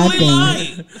clearly nothing.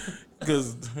 lying.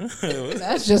 Because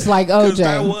That's just like that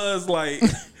OJ. was like,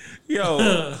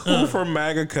 yo, who from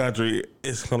MAGA country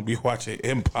is gonna be watching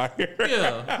Empire?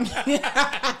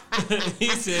 Yeah. He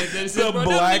said that. He The said, bro,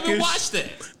 never even blackest- watch that.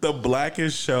 The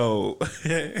blackest show.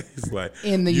 It's like,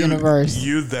 In the universe.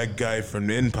 You that guy from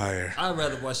Empire. I'd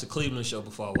rather watch the Cleveland show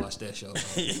before I watch that show.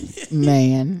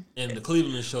 Man. And the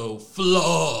Cleveland show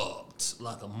flopped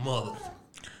like a mother.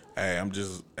 Hey,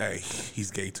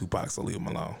 he's gay Tupac, so leave him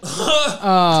alone.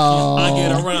 Oh. I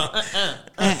get around.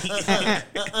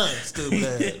 Stupid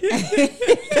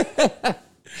ass.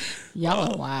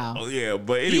 Y'all, wow. Oh, yeah,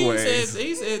 but He anyways.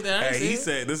 said that. He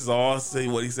said, this is all, see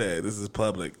what he said. This is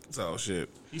public, so shit.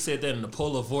 He said that in the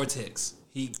polar vortex.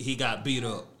 He got beat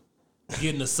up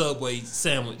getting a Subway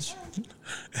sandwich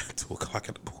At 2 o'clock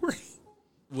in the morning.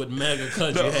 with mega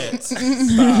country hats. Stop.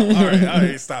 All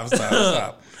right, stop.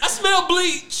 I smell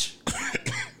bleach.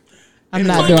 I'm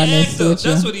not Quick doing this actor. with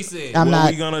you. That's what he said. I'm what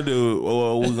not. we gonna do?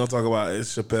 What we're gonna talk about is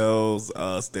Chappelle's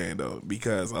stand-up,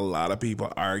 because a lot of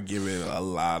people are giving a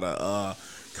lot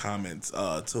of comments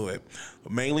to it.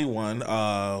 Mainly one,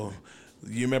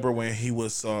 you remember when he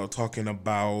was talking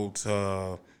about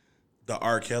the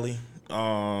R. Kelly?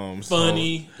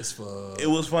 Funny as fuck. It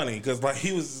was funny because like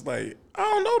he was just like, I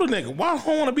don't know the nigga. Why I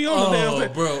don't want to be on the damn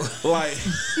thing, bro. Like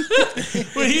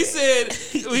When he said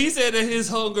that his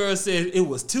homegirl said it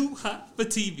was too hot for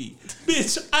TV.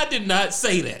 Bitch, I did not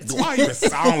say that. do I even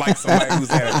sound like somebody who's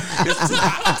had it's too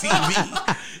hot for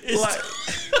TV?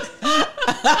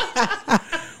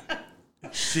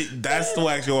 That's the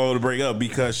actual one I want to bring up,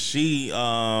 because she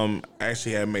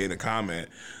actually had made a comment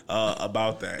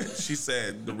about that. She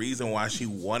said the reason why she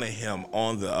wanted him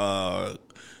on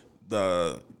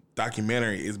the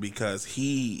documentary is because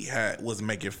he was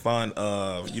making fun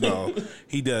of,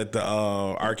 he did the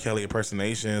R. Kelly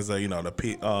impersonations,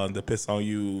 the Piss on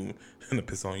You and the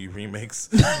Piss on You remix.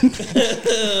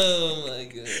 Oh my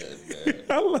god.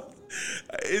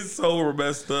 It's so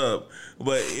messed up,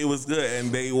 but it was good, and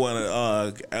they want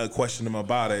to question him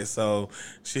about it. So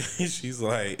she's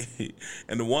like,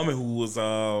 and the woman who was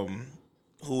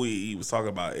who he was talking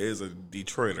about is a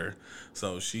Detroiter,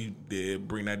 so she did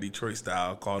bring that Detroit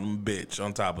style, called him bitch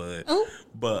on top of it. Oh.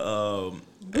 But I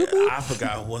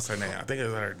forgot what's her name. I think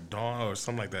it's her Dawn or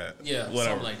something like that. Yeah,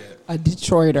 whatever. something like that. A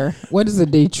Detroiter. What is a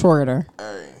Detroiter?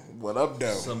 Hey, what up,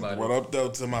 though? Somebody. What up, though,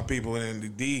 to my people in the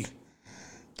D?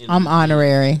 I'm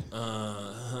honorary. I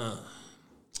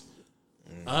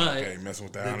All right. Okay, messing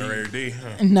with the honorary D.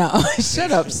 Huh? No,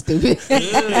 shut up, stupid.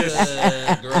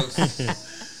 Gross.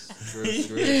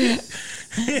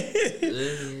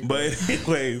 But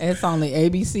anyway, It's only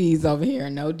ABCs over here,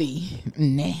 no D.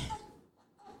 Nah.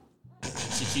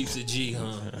 She keeps it G, huh?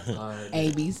 All right.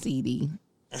 A B C D.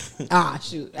 Ah,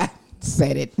 shoot, I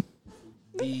said it.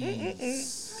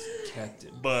 These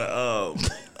Captain. but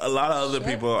a lot of other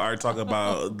people are talking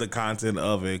about the content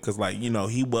of it because, like, you know,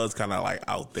 he was kind of like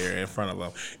out there in front of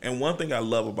them. And one thing I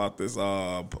love about this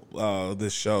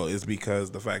this show is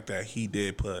because the fact that he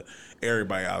did put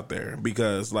everybody out there.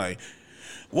 Because, like,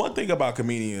 one thing about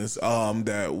comedians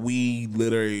that we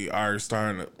literally are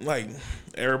starting to, like,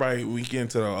 everybody, we get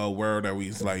into a world that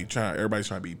we like everybody's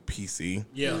trying to be PC.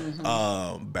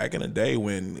 Yeah. Back in the day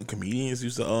when comedians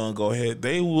used to go ahead,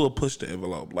 they will push the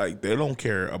envelope. Like, they don't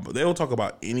care. They will talk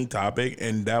about any topic,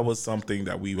 and that was something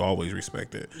that we've always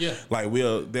respected. Yeah. Like,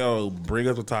 they'll bring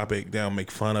up the topic, they'll make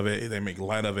fun of it, they make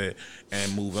light of it,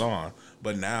 and move it on.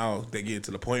 But now they get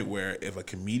to the point where if a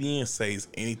comedian says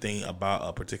anything about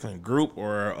a particular group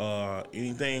or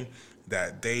anything,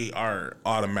 that they are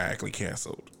automatically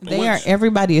canceled.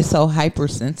 Everybody is so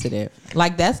hypersensitive.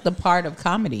 Like, that's the part of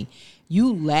comedy.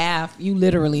 You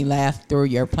literally laugh through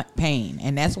your pain.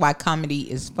 And that's why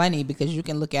comedy is funny, because you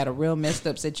can look at a real messed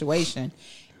up situation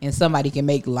and somebody can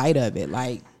make light of it.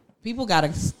 Like, people got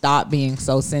to stop being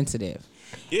so sensitive.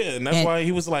 Yeah, and that's why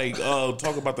he was like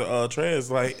talking about the trans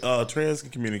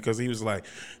community, because he was like,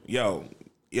 yo,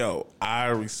 I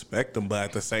respect them, but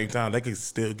at the same time, they can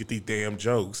still get these damn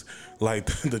jokes. Like,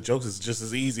 the jokes is just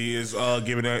as easy as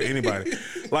giving out anybody.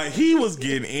 Like, he was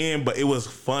getting in, but it was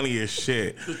funny as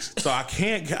shit. So I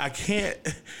can't.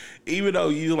 Even though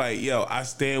you like, yo, I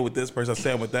stand with this person, I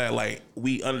stand with that. Like,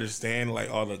 we understand like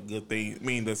all the good things,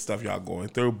 the stuff y'all going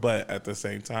through, but at the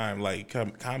same time, like,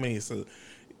 comedy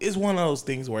is one of those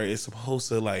things where it's supposed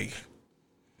to, like,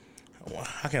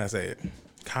 how can I say it?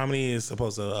 Comedy is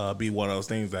supposed to be one of those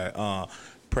things that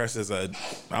presses I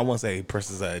won't say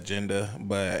presses an agenda,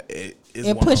 but it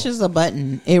pushes a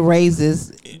button. It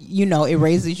raises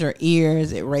your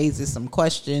ears. It raises some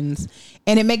questions,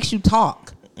 and it makes you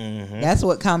talk. Mm-hmm. That's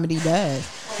what comedy does.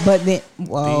 But then,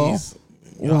 whoa.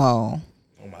 Oh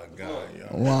my God, yo.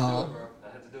 Whoa. I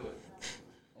had to do it.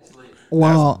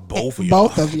 Whoa. Both of y'all.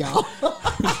 Both of y'all.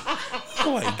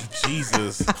 Like,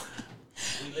 Jesus.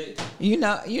 You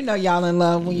know y'all in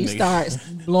love when you start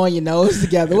blowing your nose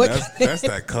together. That's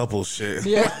that couple shit.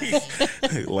 Yeah.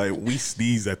 Like, we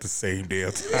sneeze at the same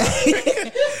damn time.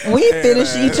 We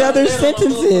finish each other's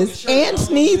sentences and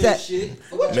sneeze at. Nigga,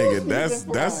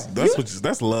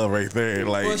 that's love right there.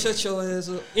 Like, Boy, shut your ass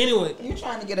up. Anyway, You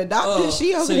trying to get adopted?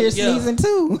 She over here sneezing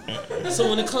too. So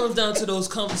when it comes down to those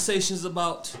conversations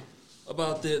about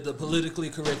the politically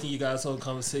correct, you guys hold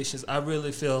conversations, I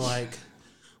really feel like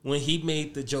when he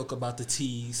made the joke about the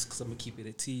tease, because I'm gonna keep it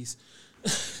at tease,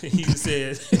 he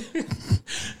said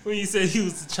when he said he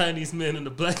was the Chinese man in the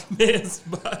black man's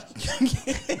body.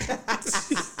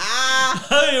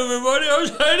 Hi everybody, I'm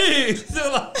Chinese.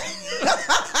 So like,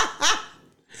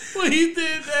 when he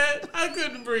did that, I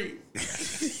couldn't breathe.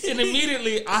 And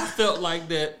immediately I felt like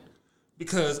that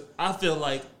because I feel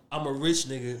like I'm a rich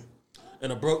nigga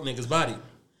in a broke nigga's body.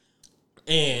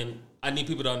 And I need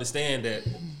people to understand that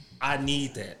I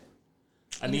need that.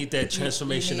 I need that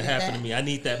transformation to happen to me. I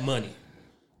need that money.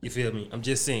 You feel me? I'm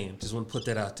just saying. Just want to put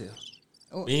that out there.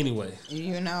 But anyway.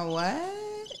 You know what?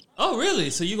 Oh, really?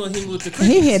 So you going to hit me with the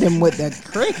cricket? He hit him with the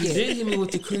cricket. He did hit me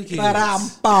with the cricket. Yeah,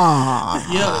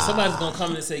 somebody's going to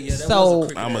come and say, yeah, that So-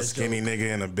 was a cricket. I'm a skinny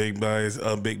nigga in a big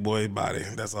boy body.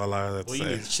 That's all I have to Boy, you say.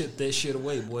 need to chip that shit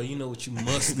away, boy. You know what you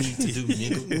must need to do,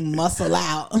 nigga. muscle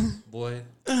out. Boy,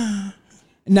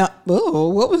 No, ooh,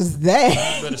 what was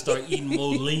that? you better start eating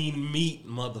more lean meat,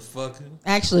 motherfucker.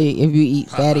 Actually, if you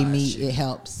eat fatty Popeye meat, shit. it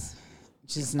helps.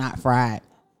 Just not fried.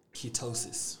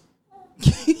 Ketosis.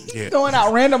 Yeah. Throwing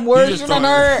out random words you done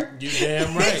heard. You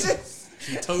damn right.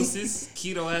 Ketosis,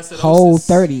 ketoacidosis. Whole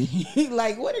 30.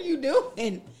 Like, what are you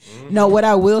doing? No, what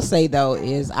I will say though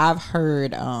is I've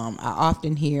heard, I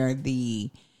often hear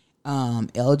the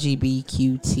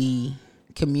LGBTQ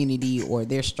community or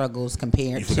their struggles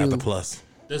compared You forgot the to. plus.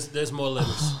 There's more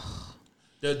letters.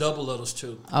 There are double letters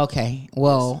too. Okay,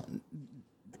 well,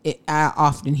 I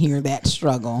often hear that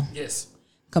struggle Yes.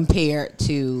 compared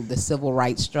to the civil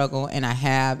rights struggle, and I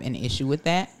have an issue with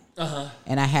that.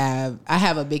 And I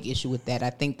have a big issue with that. I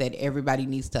think that everybody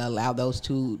needs to allow those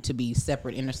two to be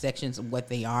separate intersections of what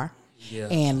they are. Yeah.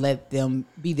 And let them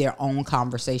be their own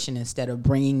conversation instead of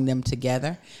bringing them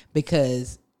together,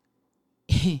 because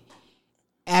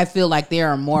I feel like there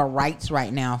are more rights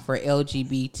right now for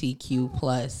LGBTQ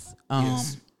plus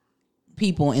Yes.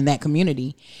 people in that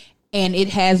community. And it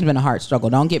has been a hard struggle.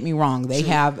 Don't get me wrong. They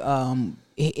have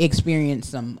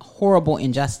experienced some horrible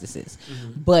injustices.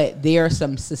 But there are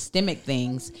some systemic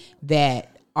things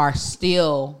that are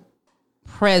still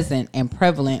present and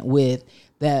prevalent with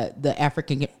the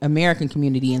African American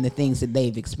community and the things that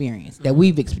they've experienced, that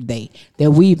we've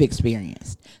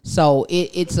experienced. So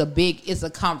it's a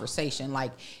conversation.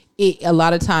 Like, a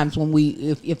lot of times when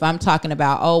if I'm talking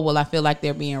about, oh, well, I feel like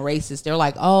they're being racist, they're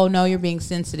like, oh, no, you're being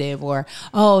sensitive, or,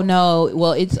 oh, no,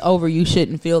 well, it's over, you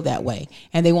shouldn't feel that way.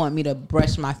 And they want me to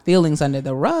brush my feelings under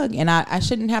the rug, and I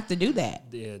shouldn't have to do that.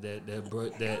 Yeah,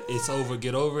 that it's over,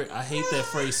 get over it. I hate that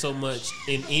phrase so much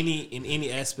in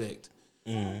any aspect.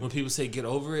 When people say get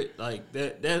over it, like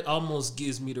that almost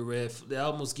gives me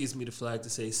the flag to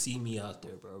say, see me out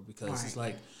there, bro, because It's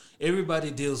like, everybody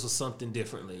deals with something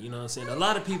differently. You know what I'm saying? A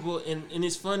lot of people, and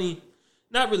it's funny,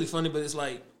 not really funny, but it's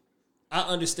like, I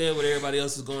understand what everybody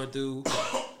else is going through.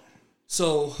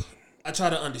 So I try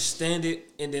to understand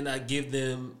it, and then I give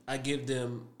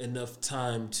them enough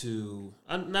time to,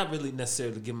 I'm not really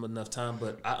necessarily give them enough time,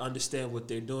 but I understand what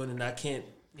they're doing, and I can't,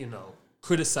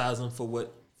 criticize them for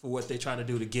what they're trying to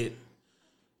do to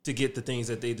get the things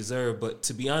that they deserve. But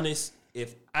to be honest,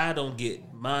 if I don't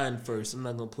get mine first, I'm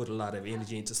not going to put a lot of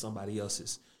energy into somebody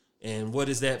else's. And what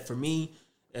is that for me?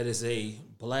 That is a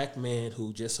black man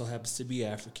who just so happens to be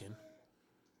African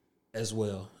as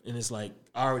well. And it's like,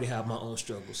 I already have my own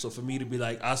struggles. So for me to be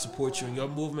like, I support you in your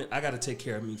movement, I got to take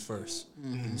care of me first.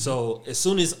 So as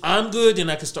soon as I'm good, then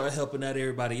I can start helping out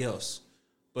everybody else.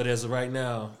 But as of right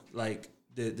now, like,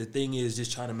 the thing is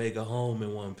just trying to make a home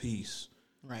in one piece.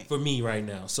 Right. For me right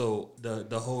now. So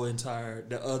the whole entire,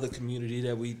 the other community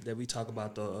that we talk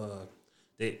about,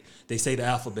 they say the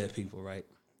alphabet people, right?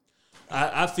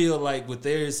 I feel like with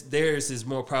theirs is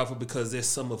more powerful because there's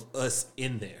some of us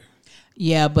in there.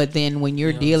 Yeah, but then when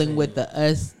you're dealing with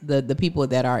the people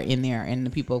that are in there and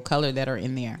the people of color that are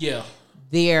in there,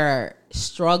 their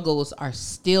struggles are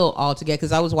still all together.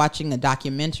 Because I was watching a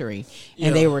documentary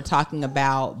and they were talking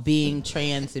about being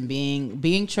trans and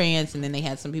being trans, and then they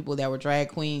had some people that were drag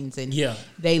queens, and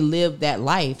they lived that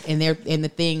life. And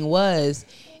the thing was,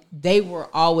 they were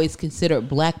always considered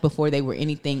black before they were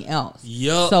anything else.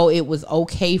 So it was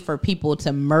okay for people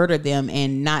to murder them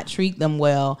and not treat them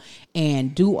well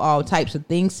and do all types of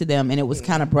things to them, and it was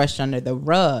kind of brushed under the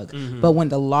rug. But when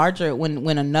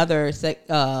when another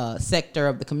sector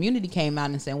of the community came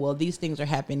out and said, well, these things are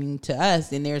happening to us,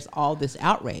 then there's all this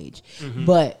outrage.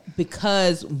 But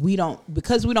because we don't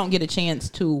get a chance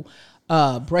to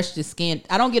brush the skin.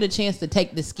 I don't get a chance to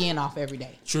take the skin off every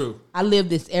day. True. I live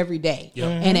this every day.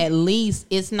 And at least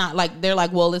it's not like they're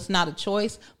like, well, it's not a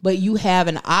choice, but you have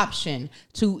an option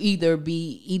to either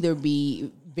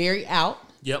be very out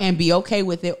and be okay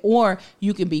with it, or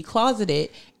you can be closeted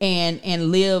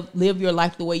and live your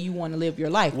life the way you want to live your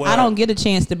life. Well, I don't get a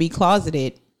chance to be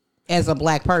closeted as a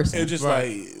black person. It's just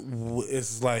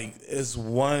it's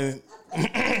one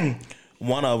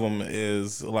one of them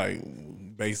is like,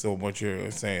 based on what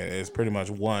you're saying, is pretty much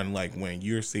one, like, when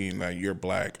you're seeing that you're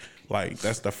black, like,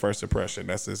 that's the first impression.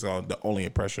 That's just the only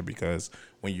impression, because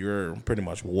when you're pretty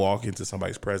much walk into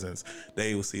somebody's presence,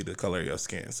 they will see the color of your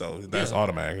skin. So that's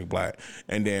automatically black.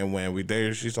 And then when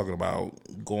she's talking about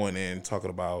going in,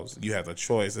 talking about you have a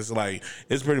choice. It's like,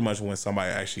 it's pretty much when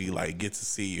somebody actually like gets to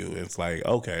see you. It's like,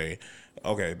 okay,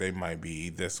 they might be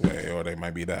this way or they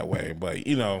might be that way. But,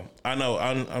 I know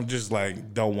I'm just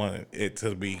like, don't want it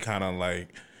to be kind of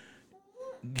like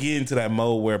get into that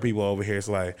mode where people over here is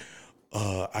like,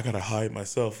 I gotta hide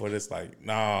myself, or it's like,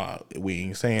 nah, we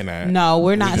ain't saying that. No,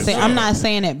 we're not saying. I'm not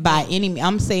saying it by any means.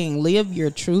 I'm saying live your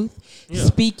truth,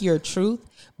 speak your truth,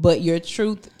 but your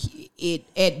truth, it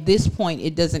at this point,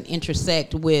 it doesn't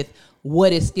intersect with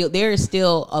what is still. There is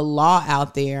still a law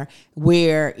out there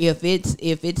where if it's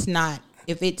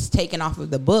taken off of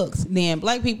the books, then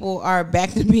black people are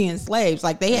back to being slaves.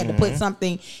 Like, they had to put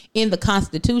something in the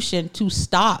Constitution to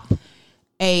stop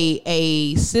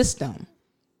a system.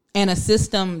 And a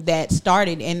system that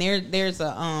started, and there's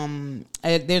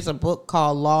a book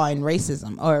called Law and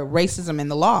Racism, or Racism and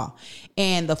the Law.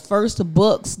 And the first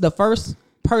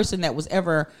person that was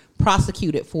ever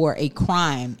prosecuted for a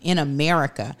crime in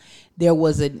America, there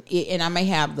was and I may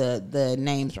have the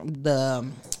names, the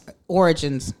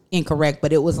origins incorrect,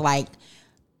 but it was like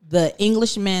the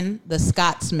Englishman, the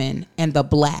Scotsman, and the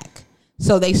black.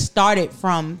 So they started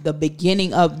from the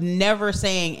beginning of never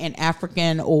saying an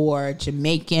African or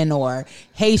Jamaican or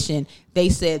Haitian. They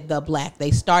said the black. They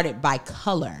started by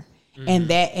color. And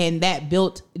that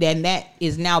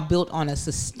is now built on a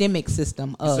systemic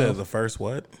system of. You said the first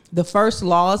what? The first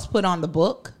laws put on the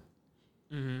book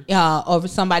over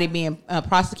somebody being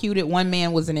prosecuted. One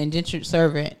man was an indentured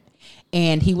servant,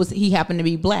 and he happened to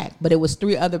be black, but it was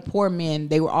 3 other poor men.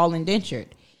 They were all indentured,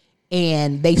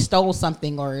 and they stole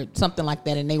something or something like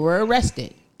that, and they were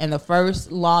arrested. And the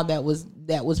first law that was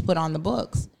put on the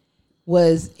books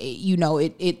was,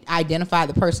 it identified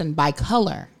the person by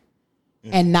color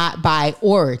and not by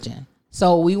origin.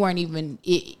 So we weren't even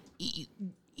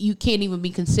you can't even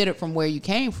be considered from where you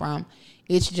came from.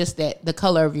 It's just that the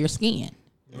color of your skin.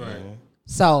 Right.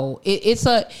 So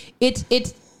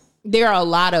there are a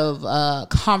lot of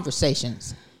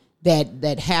conversations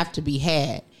that have to be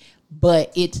had,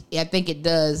 but I think it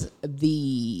does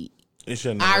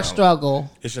our struggle.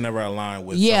 It should never align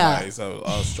with somebody's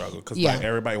struggle, because like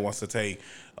everybody wants to take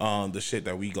the shit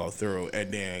that we go through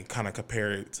and then kind of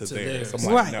compare it to theirs.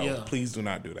 I'm like, no, please do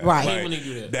not do that. Right. Like, When they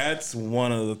do that. that's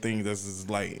one of the things that's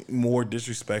like more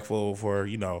disrespectful for,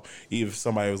 if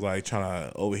somebody was like trying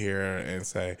to over here and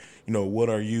say, what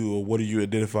are you, or what do you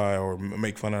identify, or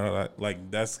make fun of that.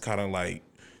 Like, that's kind of like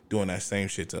doing that same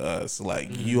shit to us. Like,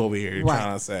 you over here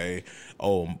trying to say,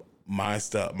 oh, my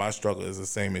struggle is the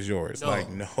same as yours. Like,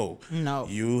 no,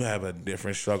 you have a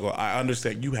different struggle. I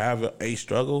understand you have a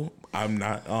struggle. I'm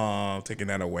not taking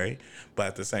that away, but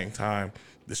at the same time,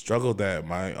 the struggle that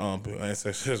my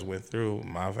ancestors went through,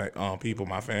 my people,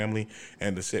 my family,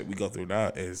 and the shit we go through now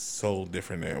is so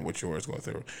different than what yours go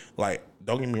through. Like,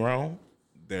 don't get me wrong,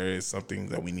 there is something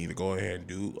that we need to go ahead and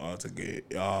do to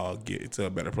get to a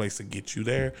better place to get you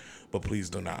there, but please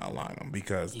do not align them,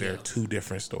 because they're 2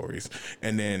 different stories.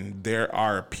 And then there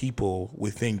are people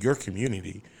within your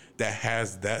community that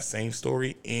has that same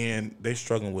story, and they're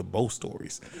struggling with both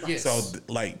stories. Yes. So,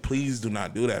 like, please do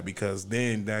not do that, because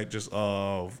then that just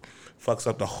fucks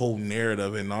up the whole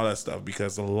narrative and all that stuff,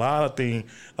 because a lot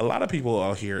of people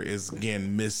out here is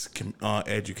getting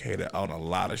educated on a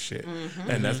lot of shit.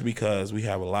 And that's because we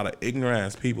have a lot of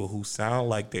ignorant people who sound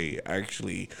like they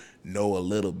actually know a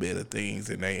little bit of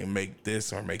things, and they make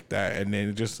this or make that, and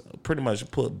then just pretty much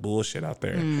put bullshit out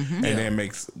there, and then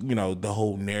makes the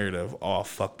whole narrative all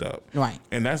fucked up. Right.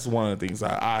 And that's one of the things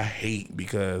I hate,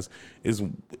 because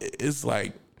it's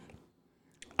like,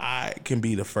 I can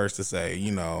be the first to say,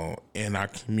 in our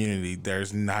community,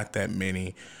 there's not that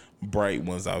many bright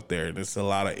ones out there. There's a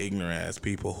lot of ignorant ass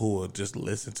people who will just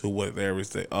listen to whatever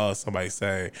somebody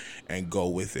say and go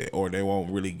with it, or they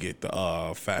won't really get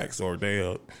the facts, or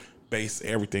they'll base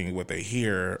everything what they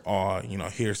hear on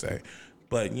hearsay.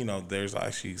 But there's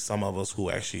actually some of us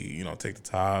who actually take the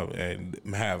time and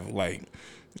have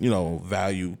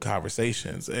value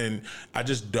conversations, and I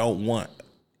just don't want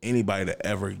anybody to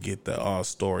ever get the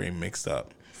story mixed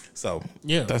up. So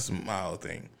that's my whole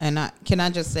thing. And can I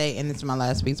just say, and this is my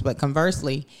last piece, but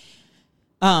conversely,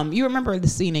 you remember the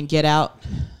scene in Get Out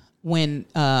when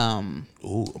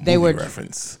they were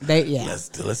reference.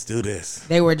 Let's do this.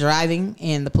 They were driving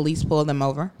and the police pulled them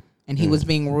over, and he was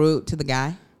being rude to the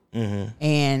guy.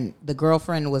 And the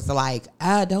girlfriend was like,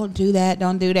 don't do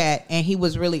that, and he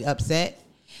was really upset.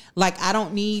 Like, I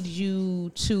don't need you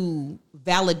to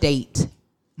validate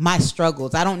my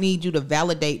struggles. I don't need you to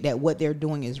validate that what they're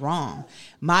doing is wrong.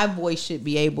 My voice should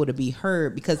be able to be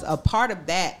heard, because a part of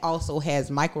that also has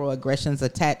microaggressions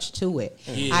attached to it.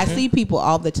 I see people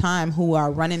all the time who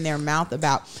are running their mouth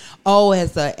about,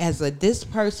 as a this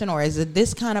person, or as a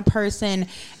this kind of person,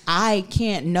 I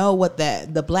can't know what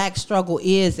the black struggle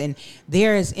is, and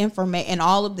there is information and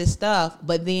all of this stuff,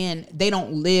 but then they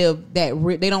don't live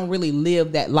that. They don't really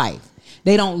live that life.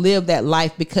 They don't live that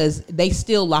life because they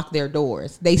still lock their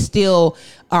doors. They still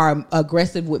are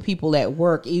aggressive with people at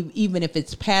work, even if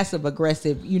it's passive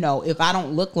aggressive. If I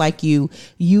don't look like you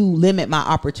limit my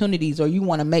opportunities, or you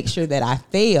want to make sure that I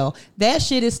fail. That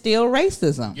shit is still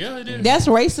racism. Yeah, it is. That's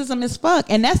racism as fuck.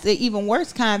 And that's the even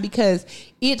worse kind, because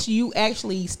it's you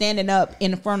actually standing up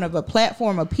in front of a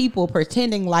platform of people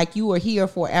pretending like you are here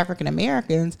for African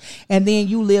Americans, and then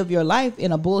you live your life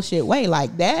in a bullshit way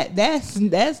like that. That's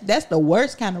the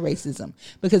worst kind of racism,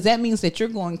 because that means that you're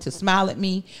going to smile at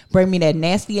me, bring me that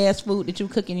nasty ass food that you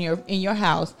cook in your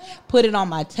house, put it on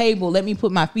my table, let me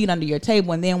put my feet under your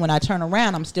table, and then when I turn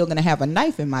around, I'm still gonna have a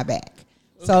knife in my back.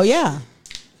 Okay. So yeah.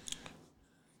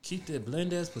 Keep that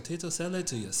bland ass potato salad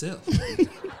to yourself.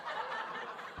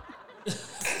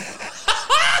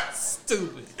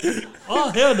 Stupid. Oh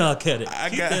hell no, Keep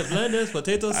that bland ass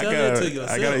potato salad to yourself.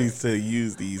 I gotta used to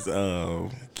use these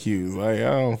cues. I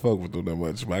don't fuck with them that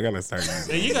much, but I gotta start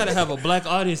using. And you gotta have a black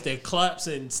audience that claps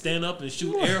and stand up and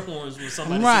shoot air horns when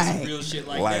somebody says some real shit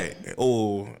like that.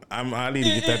 I need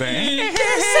to get that thing.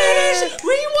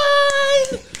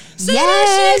 Rewind.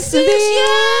 Yes.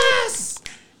 Yes.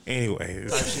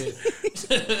 Anyways,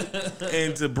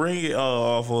 And to bring it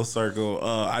all full circle,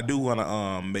 I do want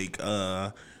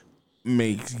to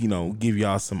give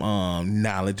y'all some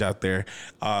knowledge out there.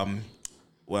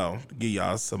 Give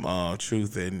y'all some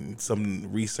truth and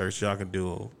some research y'all can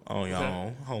do on your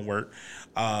own homework.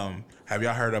 Have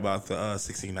y'all heard about the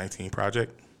 1619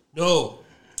 Project? No.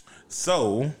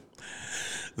 So,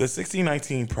 the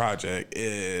 1619 Project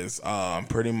is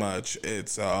pretty much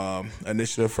it's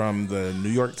initiative from the New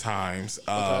York Times,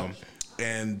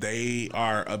 and they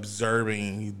are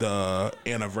observing the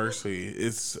anniversary.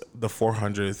 It's the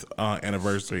 400th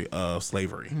anniversary of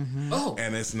slavery. Mm-hmm. Oh,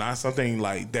 And it's not something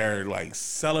like they're like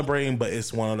celebrating, but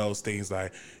it's one of those things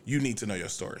like you need to know your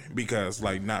story because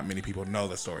like not many people know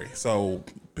the story. So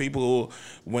people,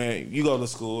 when you go to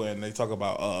school and they talk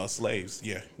about slaves,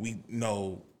 we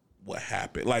know what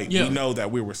happened. Like we know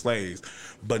that we were slaves,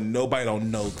 but nobody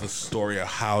don't know the story of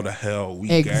how the hell we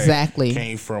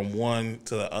came from one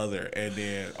to the other, and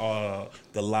then all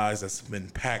the lies that's been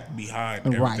packed behind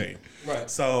everything. Right.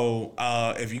 So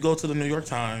if you go to the New York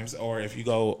Times or if you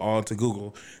go on to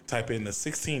Google, type in the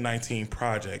 1619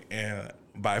 Project, and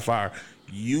by far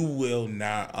you will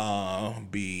not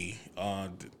be.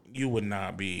 You would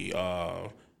not be.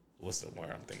 What's the word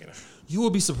I'm thinking of? you will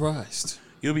be surprised.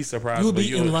 You'll be surprised. You'll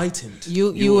be enlightened.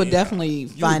 You will definitely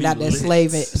find out that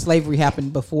slavery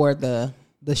happened before the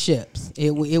ships.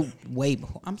 It way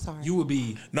before. I'm sorry. You will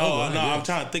be. No. I'm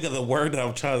trying to think of the word that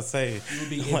I'm trying to say. You will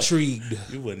be intrigued.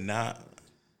 You would not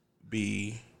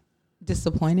be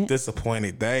disappointed.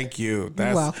 Thank you.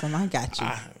 You're welcome. I got you.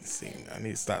 I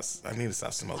need to stop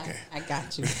smoking. I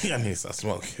got you. I need to stop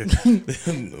smoking.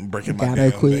 Breaking my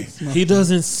damn quit. He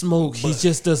doesn't smoke. He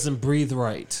just doesn't breathe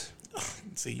right.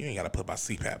 See, you ain't gotta put my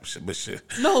CPAP shit.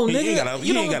 No, nigga,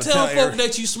 you don't tell folk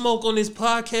that you smoke on this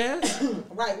podcast.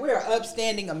 Right, we're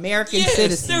upstanding American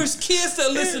citizens. There's kids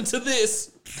that listen to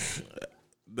this.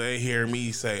 They hear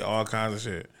me say all kinds of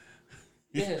shit.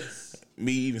 Yes.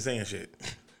 Me even saying shit.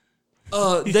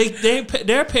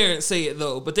 Their parents say it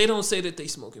though, but they don't say that they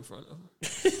smoke in front of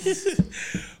them.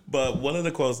 But one of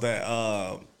the quotes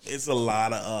that it's a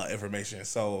lot of information.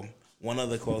 So one of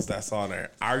the quotes that I saw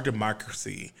there: "Our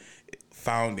democracy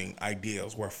founding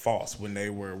ideals were false when they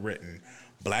were written.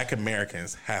 Black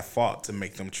Americans have fought to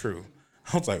make them true."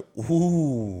 I was like,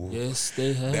 ooh. Yes,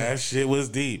 they have. That shit was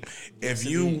deep. If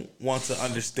you want to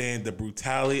understand the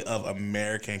brutality of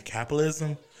American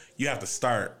capitalism, you have to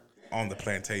start on the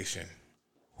plantation.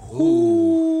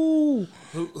 Ooh.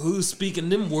 Who's speaking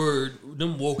them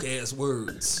woke ass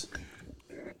words?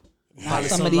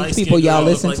 Some of these people y'all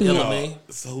listen to.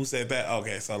 So who said that?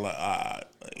 Okay, so let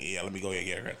me go ahead and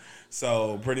get it.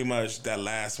 So pretty much that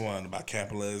last one about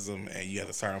capitalism and you have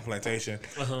to start on plantation.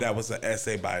 That was an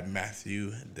essay by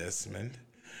Matthew Desmond.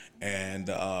 And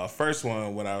first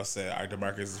one, what I would say, our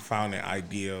democracy's founding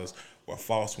ideals were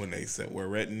false when they were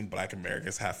written. Black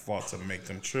Americans have fought to make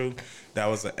them true. That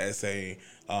was an essay.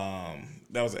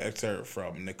 That was an excerpt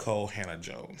from Nicole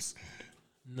Hannah-Jones.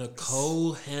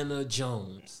 Nicole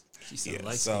Hannah-Jones.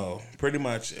 So pretty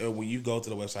much when you go to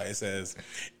the website, it says,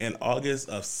 in August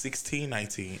of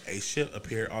 1619, a ship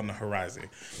appeared on the horizon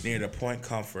near the Point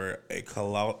Comfort, a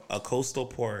coastal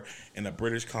port in the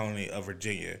British colony of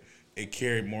Virginia. It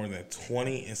carried more than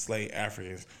 20 enslaved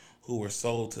Africans who were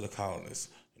sold to the colonists.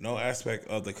 No aspect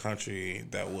of the country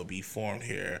that will be formed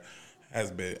here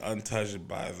has been untouched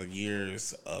by the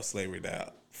years of slavery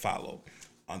that followed.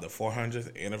 On the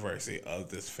 400th anniversary of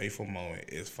this fateful moment,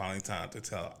 it's finally time to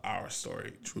tell our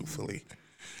story truthfully.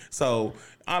 So,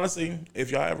 honestly,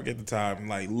 if y'all ever get the time,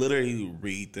 like, literally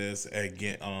read this and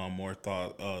get more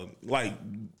thought.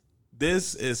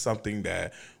 This is something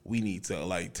that we need to,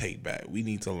 like, take back. We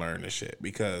need to learn this shit.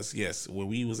 Because, yes, when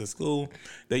we was in school,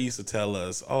 they used to tell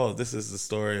us, oh, this is the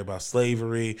story about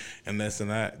slavery and this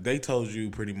and that. They told you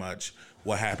pretty much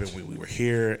what happened when we were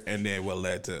here, and then what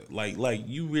led to like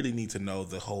you really need to know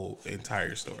the whole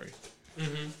entire story.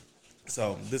 Mm-hmm.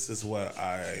 So this is what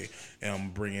I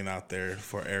am bringing out there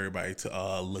for everybody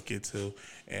to look into,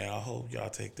 and I hope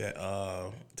y'all take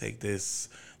this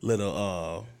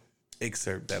little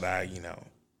excerpt that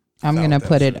I'm gonna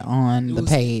put it on the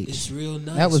page. It's real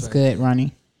nice. That was good,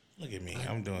 Ronnie. Look at me,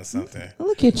 I'm doing something.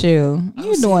 Look at you.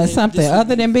 You're doing something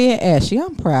other than being ashy.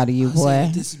 I'm proud of you,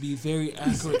 boy. This would be very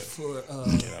accurate for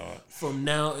from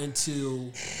now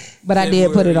until. But I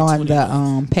did put it on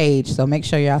the page, so make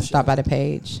sure y'all stop by the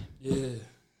page. Yeah.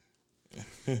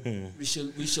 we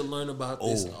should learn about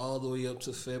this all the way up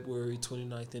to February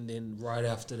 29th, and then right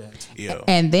after that. Yeah.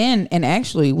 And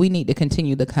actually, we need to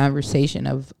continue the conversation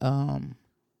of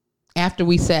after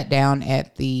we sat down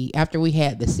after we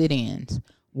had the sit-ins.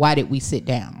 Why did we sit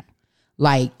down?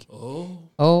 Like,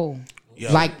 yeah,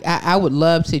 Yo. Like I would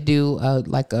love to do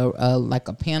like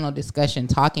a panel discussion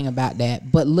talking about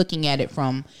that, but looking at it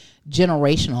from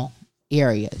generational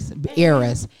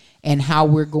eras, and how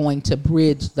we're going to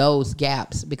bridge those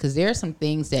gaps, because there are some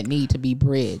things that need to be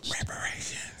bridged.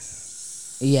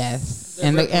 Reparations. Yes,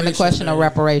 and the question of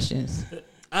reparations.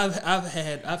 I've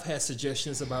had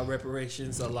suggestions about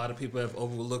reparations. A lot of people have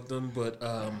overlooked them, but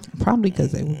Probably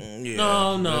because they were.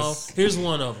 Yeah, no. Here's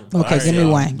one of them. Okay, give me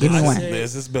one. Give me one.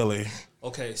 This is Billy.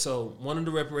 Okay, so one of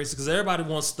the reparations, because everybody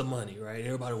wants the money, right?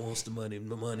 Everybody wants the money in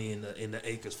the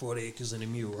acres, 40 acres in the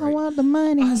mule, right? I want the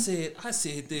money. I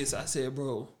said this. I said,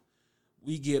 bro,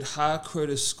 we get high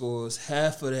credit scores,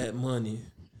 half of that money,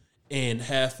 and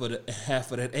half of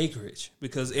that acreage,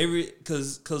 because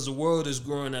the world is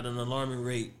growing at an alarming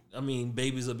rate. I mean,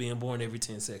 babies are being born every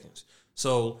 10 seconds.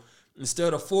 So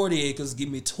instead of 40 acres, give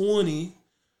me 20.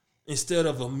 Instead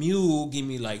of a mule, give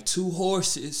me like 2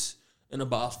 horses and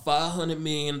about $500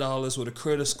 million with a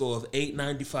credit score of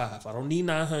 895. I don't need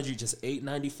 900, just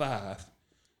 895,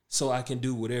 so I can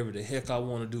do whatever the heck I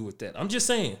want to do with that. I'm just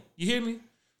saying. You hear me?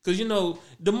 Because,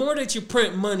 the more that you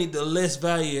print money, the less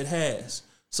value it has.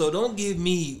 So don't give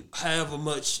me however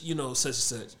much, such and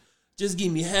such. Just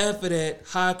give me half of that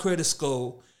high credit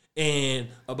score and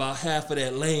about half of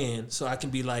that land, so I can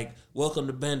be like, welcome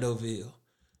to Bandoville. You know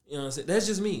what I'm saying? That's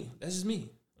just me. I'm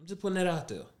just putting that out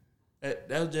there. That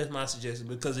was just my suggestion.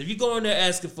 Because if you go in there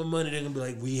asking for money, they're going to be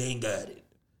like, we ain't got it.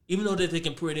 Even though that they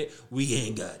can print it, we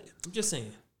ain't got it. I'm just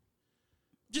saying.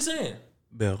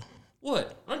 Bill.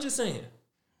 What? I'm just saying.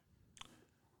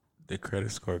 The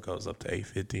credit score goes up to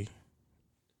 850.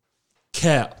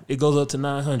 Cap. It goes up to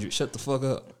 900. Shut the fuck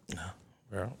up. No,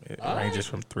 bro. It ranges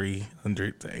from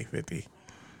 300 to 850.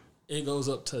 It goes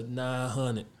up to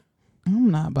 900.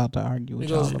 I'm not about to argue with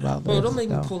y'all about bro, this. Don't make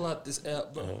me though. pull out this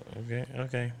app, bro.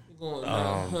 Okay. Going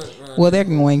 900 right Well, they're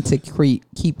going to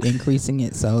keep increasing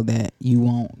it so that you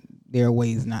won't. There are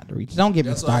ways not to reach. Don't get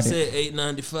That's me started. Why I said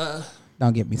 895.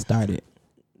 Don't get me started.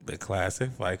 The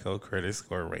classic FICO credit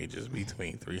score ranges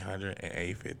between 300 and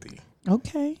 850.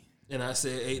 Okay. And I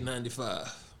said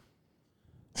 895.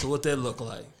 So what that look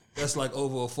like? That's like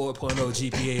over a 4.0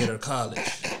 GPA at a college.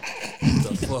 Get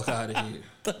the fuck out of here.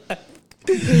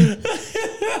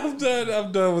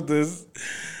 I'm done with this.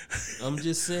 I'm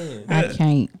just saying. I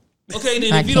can't. Okay,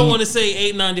 then I if you don't can't. want to say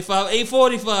 895,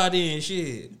 845 then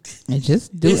shit. And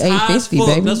just do It's high as 850, fuck.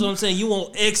 baby. That's what I'm saying. You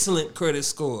want excellent credit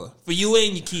score for you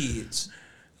and your kids.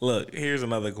 Look, here's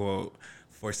another quote.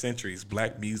 For centuries,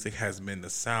 black music has been the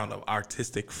sound of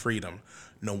artistic freedom.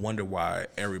 No wonder why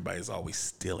everybody's always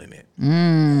stealing it.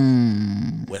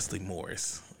 Wesley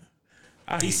Morris.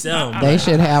 They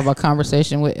should have a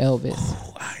conversation with Elvis.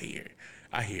 Oh,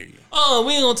 I hear you. Oh,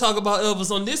 we ain't gonna talk about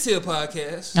Elvis on this here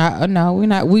podcast. No, we're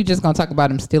not. We just gonna talk about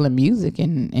him stealing music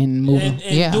and moving.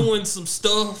 And doing some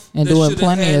stuff. And that doing shoulda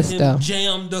plenty had of him stuff.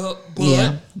 Jammed up, but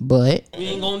Yeah, but we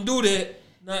ain't gonna do that.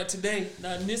 Not today.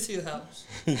 Not in this here house.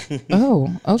 oh,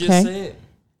 Just okay. saying.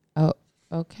 Oh,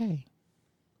 okay.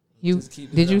 You Just keep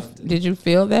it out there. did you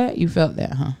feel that? You felt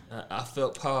that, huh? I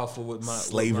felt powerful with my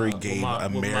Slavery with gave my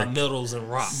America medals and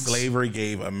rocks. Slavery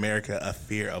gave America a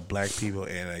fear of black people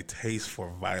and a taste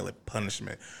for violent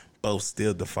punishment. Both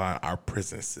still define our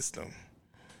prison system.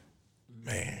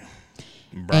 Man,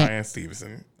 Brian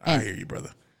Stevenson, I hear you, brother.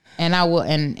 And I will,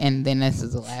 and then this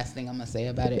is the last thing I'm gonna say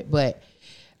about it. But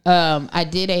I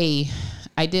did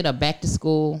a back to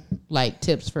school like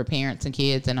tips for parents and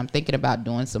kids, and I'm thinking about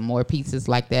doing some more pieces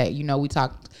like that. We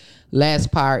talked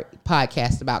last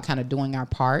podcast about kind of doing our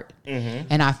part,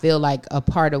 and I feel like a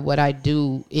part of what I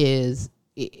do is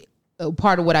a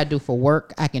part of what I do for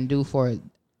work I can do for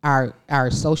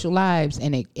our social lives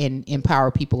and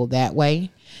empower people that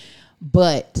way.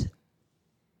 But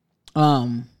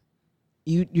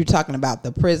you're talking about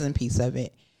the prison piece of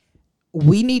it.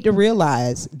 We need to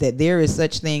realize that there is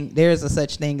a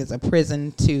such thing as a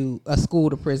prison to a school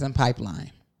to prison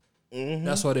pipeline.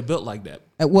 That's why they built like that.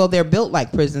 Well, they're built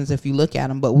like prisons if you look at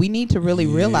them, but we need to really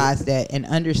realize that and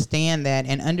understand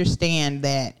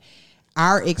that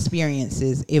our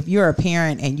experiences, if you're a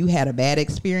parent and you had a bad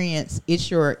experience,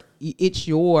 it's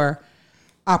your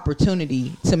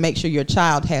opportunity to make sure your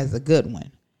child has a good one.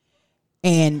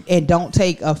 And don't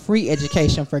take a free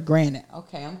education for granted.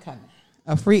 Okay, I'm coming.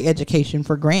 A free education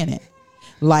for granted.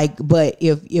 But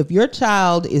if your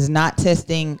child is not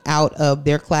testing out of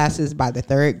their classes by the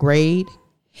 3rd grade,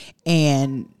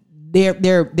 and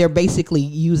they're basically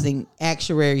using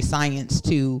actuary science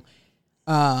to,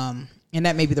 and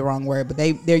that may be the wrong word, but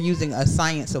they're using a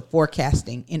science of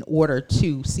forecasting in order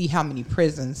to see how many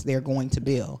prisons they're going to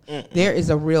build. There is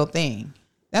a real thing.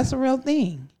 That's a real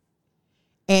thing.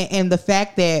 And the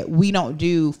fact that we don't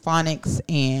do phonics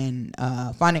and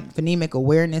phonemic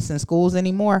awareness in schools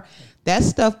anymore, that's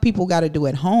stuff people got to do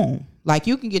at home. Like,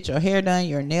 you can get your hair done,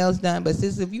 your nails done, but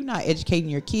since if you're not educating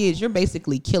your kids, you're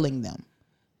basically killing them.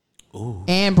 Ooh.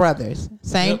 And brothers,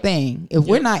 same thing. If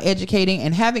we're not educating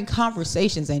and having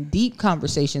conversations and deep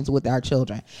conversations with our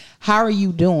children, how are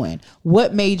you doing?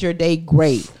 What made your day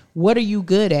great? What are you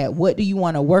good at? What do you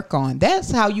want to work on?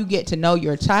 That's how you get to know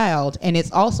your child. And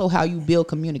it's also how you build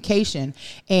communication.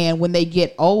 And when they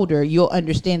get older, you'll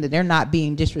understand that they're not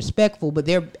being disrespectful, but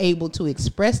they're able to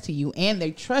express to you, and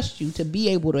they trust you to be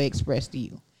able to express to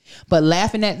you. But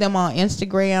laughing at them on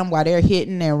Instagram while they're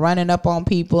hitting and running up on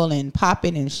people and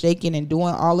popping and shaking and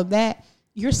doing all of that,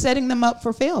 you're setting them up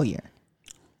for failure.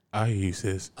 I hear you,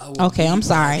 sis. Okay, I'm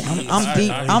sorry. I'm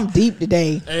deep. I'm deep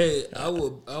today. Hey, I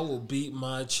will beat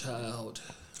my child.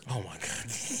 Oh my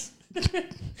God.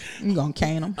 You gonna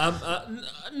cane him?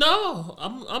 No,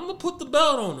 I'm gonna put the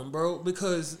belt on him, bro.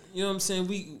 Because you know what I'm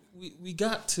saying. We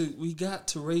got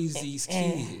to raise these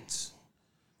kids.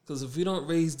 Because if we don't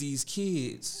raise these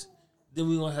kids, then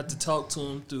we're gonna have to talk to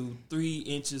them through 3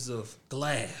 inches of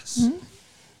glass,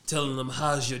 telling them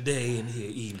how's your day in here,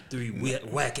 eating 3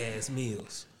 whack ass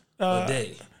meals a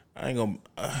day. I ain't gonna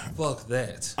fuck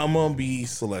that. I'm gonna be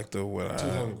selective with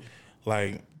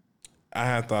like. I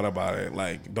had thought about it.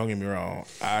 Like, don't get me wrong.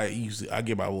 I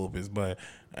get my whoopings, but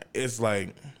it's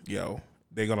like, yo,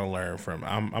 they're gonna learn from it.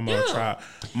 I'm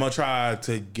gonna try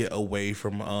to get away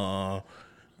from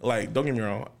like, don't get me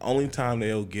wrong. Only time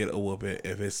they'll get a whooping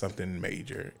if it's something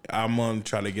major. I'm gonna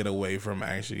try to get away from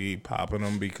actually popping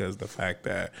them, because the fact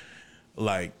that,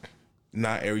 like,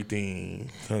 not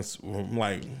everything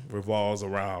like revolves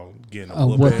around getting a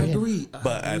whooping. Agree.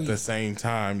 But at the same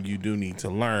time, you do need to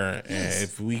learn. Yes. And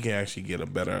if we can actually get a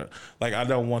better, like, I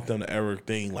don't want them to ever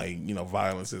think like, you know,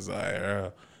 violence is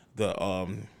the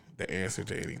answer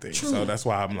to anything. True. So that's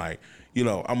why I'm like, you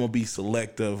know, I'm gonna be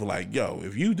selective. Like, yo,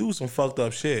 if you do some fucked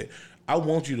up shit, I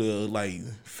want you to like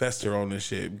fester on this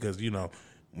shit, because, you know,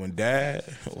 when dad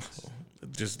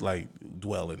just like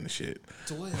dwell in the shit.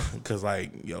 Because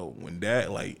like, yo, when dad,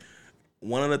 like,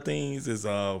 one of the things is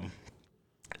my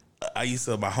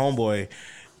homeboy,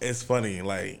 it's funny,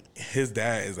 like, his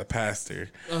dad is a pastor,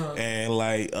 and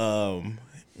like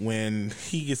when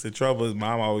he gets in trouble, his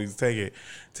mom always take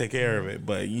care of it,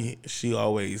 but she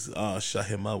always shut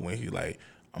him up when he like,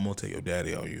 I'm gonna take your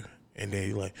daddy on you, and then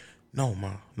he like, no,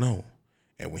 ma, no.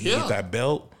 And when he get that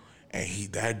belt, and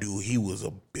he was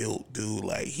a built dude,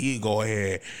 like, he'd go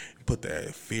ahead and put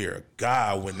that fear of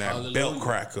God when that belt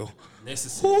crackle.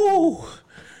 Necessary. Woo,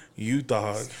 you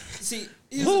thought. See,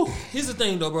 here's the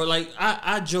thing though, bro. Like,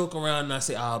 I joke around and I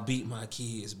say I'll beat my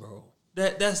kids, bro.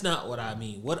 That's not what I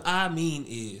mean. What I mean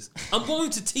is I'm going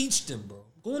to teach them, bro.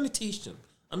 I'm going to teach them.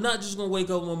 I'm not just gonna wake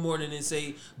up one morning and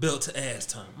say belt to ass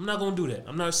time. I'm not gonna do that.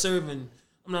 I'm not serving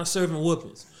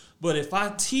whoopings. But if I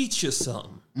teach you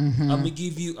something, I'm gonna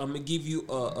give you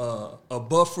a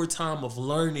buffer time of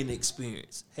learning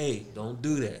experience. Hey, don't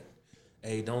do that.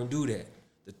 Hey, don't do that.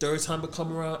 The third time it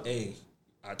come around, hey,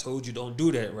 I told you don't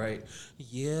do that, right?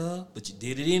 Yeah, but you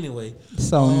did it anyway.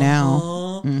 So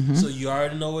now, so you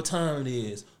already know what time it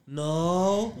is.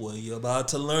 No, well, you're about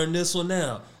to learn this one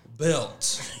now.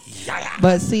 Belt.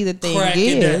 But see, the thing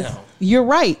is, you're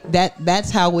right. That's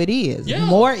how it is. Yeah.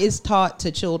 More is taught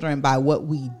to children by what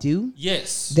we do,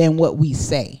 than what we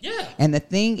say. Yeah. And the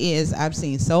thing is, I've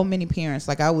seen so many parents.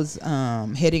 Like, I was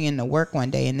heading into work one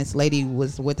day, and this lady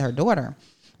was with her daughter.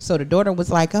 So the daughter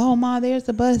was like, "Oh, Ma, there's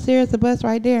the bus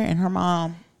right there." And her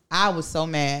mom, I was so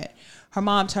mad. Her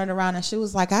mom turned around and she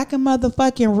was like, "I can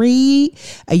motherfucking read.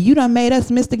 You done made us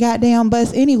miss the goddamn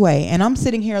bus anyway." And I'm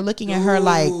sitting here looking at her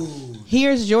like,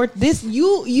 here's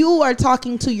you are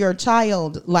talking to your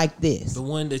child like this. The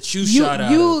one that you shot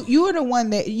out. You're the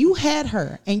one that you had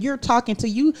her, and you're talking to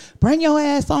you. Bring your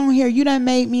ass on here. You done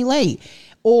made me late.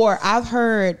 Or I've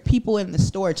heard people in the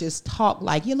store just talk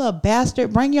like, "You little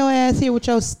bastard, bring your ass here with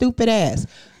your stupid ass."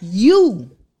 You,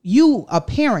 a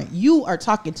parent, you are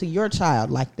talking to your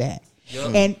child like that.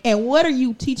 Yep. And what are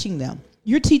you teaching them?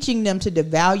 You're teaching them to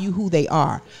devalue who they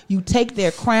are. You take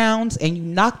their crowns and you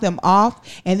knock them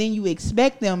off, and then you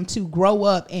expect them to grow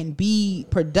up and be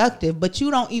productive, but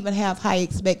you don't even have high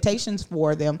expectations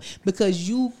for them because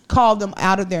you call them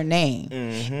out of their name.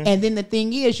 And then the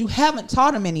thing is, you haven't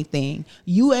taught them anything.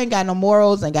 You ain't got no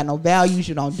morals, ain't got no values.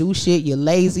 You don't do shit. You're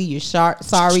lazy. You're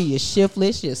sorry. You're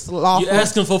shiftless. You're slothful. You're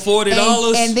asking for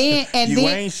 $40, and then you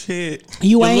ain't shit.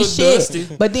 You ain't shit. Dusty.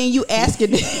 But then you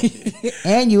asking,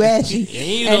 and you asking. And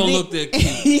you don't look that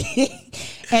cute.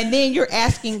 And then you're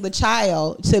asking the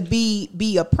child to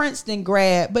be a Princeton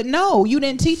grad, but no, you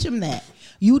didn't teach them that.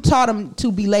 You taught them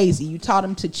to be lazy. You taught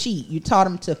them to cheat. You taught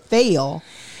them to fail.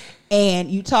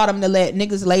 And you taught them to let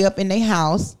niggas lay up in their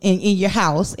house, in your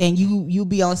house, and you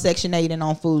be on Section 8 and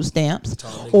on food stamps.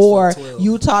 Or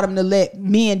you taught them to let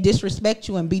men disrespect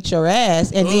you and beat your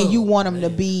ass, and then you want them to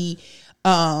be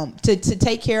to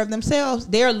take care of themselves.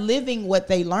 They're living what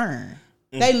they learn.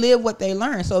 They live what they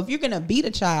learn. So if you're gonna beat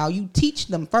a child, you teach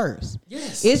them first.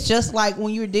 Yes. It's just like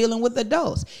when you're dealing with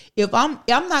adults. If I'm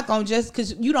not gonna just,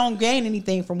 because you don't gain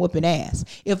anything from whooping ass.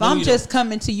 If I'm just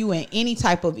coming to you in any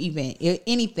type of event,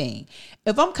 anything.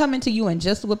 If I'm coming to you and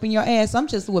just whipping your ass, I'm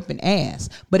just whipping ass.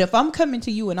 But if I'm coming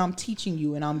to you and I'm teaching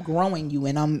you and I'm growing you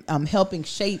and I'm helping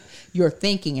shape your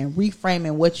thinking and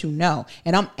reframing what you know,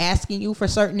 and I'm asking you for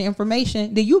certain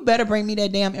information, then you better bring me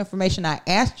that damn information I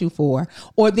asked you for,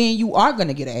 or then you are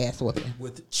gonna get an ass whooping.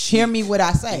 Hear me what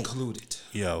I say. Included.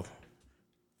 Yo,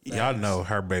 y'all know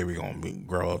her baby gonna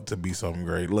grow up to be something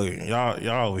great. Look,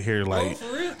 y'all over here like,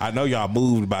 for real? I know y'all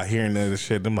moved by hearing that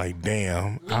shit. I'm like,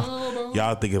 damn.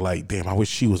 Y'all thinking like, damn, I wish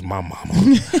she was my mama.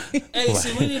 Hey,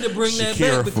 see, we need to bring that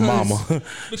Shakira back for mama.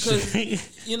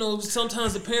 because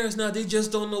sometimes the parents now, they just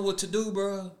don't know what to do,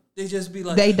 bro. They just be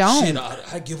like, They don't. Shit,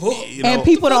 I give up. And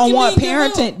people don't want give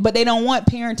up? parenting, but they don't want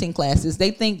parenting classes.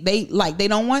 They think they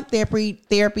don't want therapy.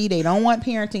 They don't want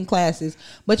parenting classes.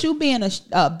 But you being a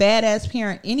badass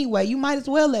parent anyway, you might as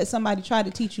well let somebody try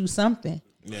to teach you something.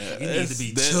 Yeah, You need to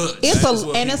be judged. It's That's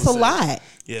what it's a people say. lot.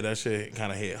 Yeah, that shit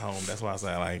kind of hit home. That's why I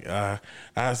say like, I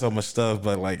have so much stuff,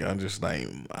 but like I'm just like,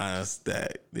 honest,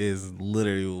 that is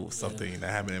literally something that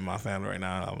happened in my family right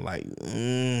now. I'm like,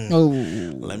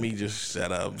 let me just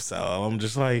shut up. So I'm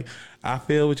just like, I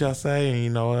feel what y'all say, and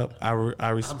you know what, I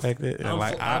respect it, and I'm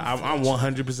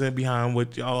 100% behind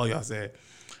what y'all said.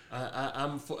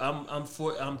 I'm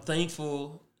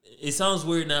thankful. It sounds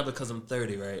weird now because I'm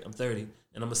 30, right? I'm 30, and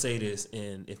I'm gonna say this.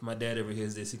 And if my dad ever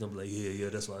hears this, he gonna be like, "Yeah,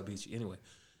 that's why I beat you." Anyway,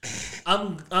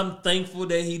 I'm thankful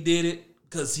that he did it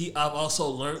because I've also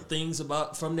learned things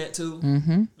from that too.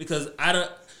 Mm-hmm. Because I don't.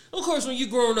 Of course, when you're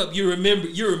growing up, you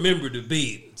remember the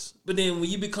beatings. But then when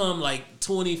you become like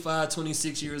 25,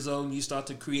 26 years old, and you start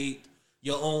to create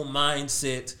your own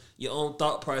mindset, your own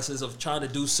thought process of trying to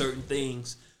do certain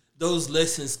things, those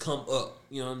lessons come up.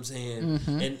 You know what I'm saying?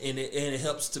 Mm-hmm. And it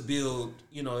helps to build,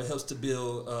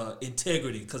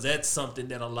 integrity, because that's something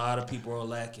that a lot of people are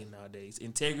lacking nowadays.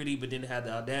 Integrity, but then have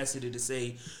the audacity to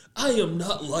say, I am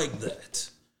not like that.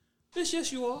 Bitch,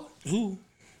 yes you are. Who?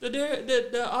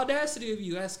 The audacity of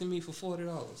you asking me for $40.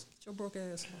 Get your broke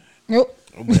ass on. Nope.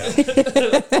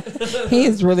 He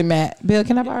is really mad. Bill,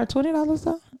 can I borrow $20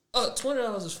 though?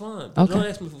 $20 is fine. But don't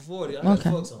ask me for 40. I got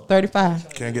fucks on. 35.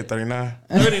 Can't get 39.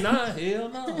 39? Hell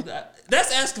no.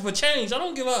 That's asking for change. I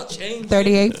don't give out change.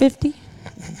 $38.50.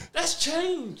 That's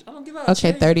change. I don't give out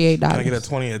Okay, change. $38. Can I get a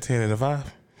 20, a 10, and a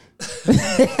 5?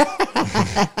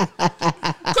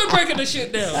 Quit breaking the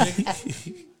shit down,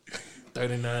 nigga.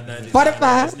 $39.95.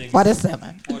 45,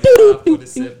 47.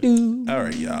 47. All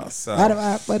right, y'all. So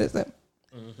 45, 47.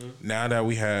 now that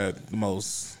we had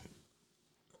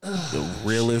the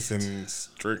realest and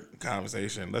strict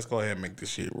conversation, let's go ahead and make this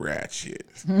shit ratchet.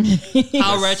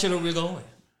 How ratchet are we going?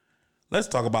 Let's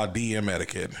talk about DM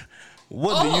etiquette.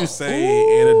 What do you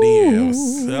say in a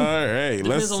DMs? All right,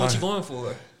 Depends on what you're going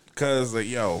for. Cause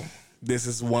this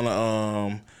is one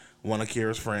of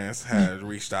Kira's friends has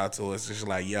reached out to us, just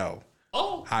like,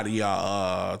 how do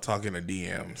y'all talk in the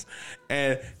DMs?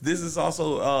 And this is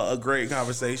also a great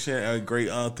conversation, a great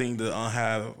thing to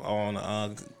have on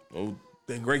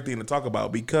a great thing to talk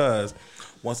about, because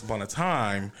once upon a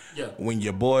time, when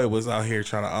your boy was out here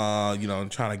trying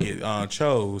to get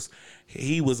chose,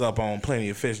 he was up on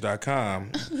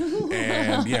plentyoffish.com.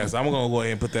 And yes, I'm gonna go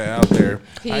ahead and put that out there.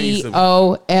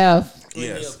 POF.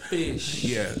 Yes. Fish.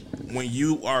 Yeah. When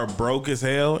you are broke as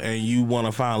hell and you want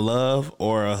to find love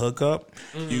or a hookup,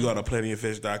 you go to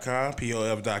plentyoffish.com,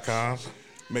 POF.com,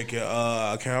 make your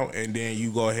account, and then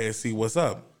you go ahead and see what's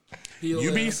up. POF.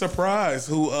 You be surprised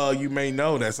who you may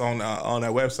know that's on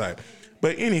that website.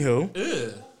 But anywho,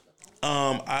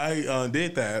 I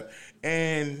did that.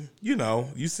 And,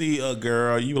 you see a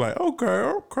girl, you like,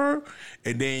 okay.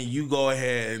 And then you go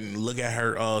ahead and look at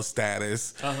her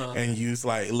status, and you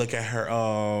look at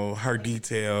her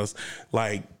details.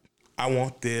 Like, I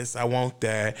want this, I want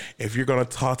that. If you're going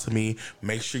to talk to me,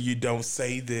 make sure you don't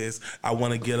say this. I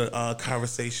want to get a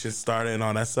conversation started and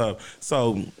all that stuff.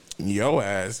 So your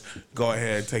ass go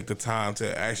ahead and take the time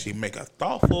to actually make a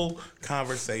thoughtful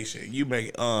conversation. You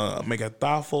make a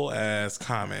thoughtful ass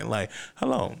comment like,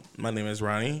 hello, my name is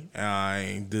Ronnie, and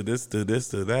I do this, do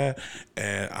that.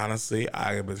 And honestly,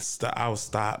 I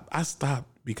stopped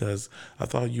because I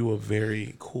thought you were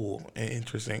very cool and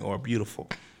interesting or beautiful.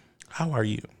 How are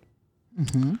you?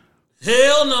 Mm-hmm.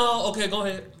 Hell no. Okay, go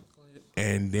ahead.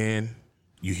 And then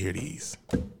you hear these.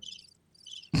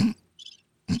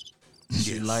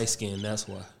 She light skinned, that's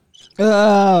why.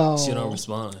 Oh. She don't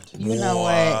respond. You know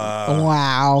what?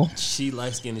 Wow. She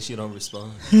light skinned and she don't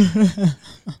respond.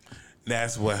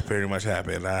 That's what pretty much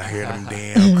happened. I hear them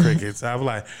damn crickets. I'm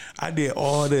like, I did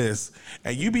all this,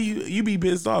 and you be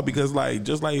pissed off because like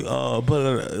just like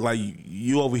like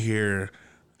you over here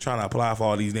trying to apply for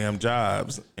all these damn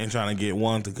jobs and trying to get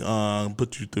one to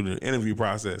put you through the interview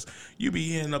process. You be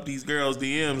hitting up these girls'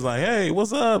 DMs like, hey,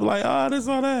 what's up? Like, this,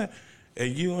 all that,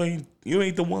 and you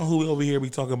ain't the one who over here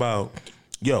be talking about,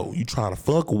 yo, you trying to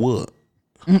fuck or what?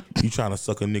 You trying to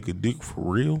suck a nigga dick for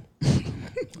real?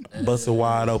 Bust it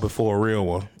wide open for a real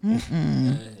one.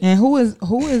 And who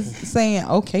is saying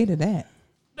okay to that?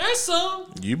 There's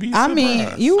some. You be surprised. I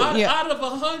mean, out of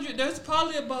 100, there's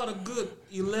probably about a good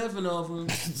 11 of them.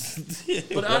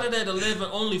 But out of that 11,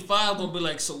 only 5 gonna be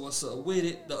like, so what's up with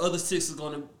it? The other 6 is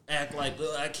gonna act like,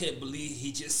 I can't believe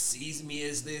he just sees me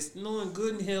as this, knowing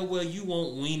good and hell well you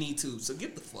want weenie too. So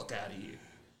get the fuck out of here.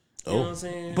 You know what I'm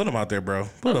saying? Put them out there, bro.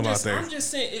 Put them out there. I'm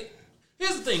just saying.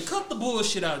 Here's the thing. Cut the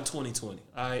bullshit out in 2020.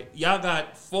 All right? Y'all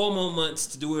got 4 more months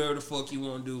to do whatever the fuck you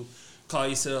want to do. Call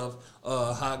yourself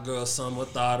hot girl, summer,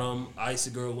 thottum,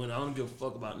 icy girl, winter. I don't give a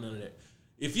fuck about none of that.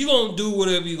 If you going to do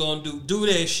whatever you going to do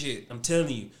that shit. I'm telling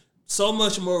you. So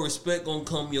much more respect going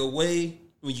to come your way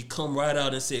when you come right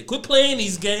out and say, quit playing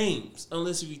these games.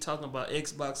 Unless if you're talking about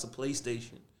Xbox or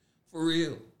PlayStation. For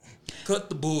real. Cut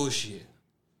the bullshit.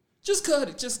 Just cut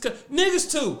it. Just cut.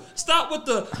 Niggas too. Stop with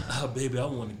the, baby, I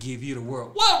want to give you the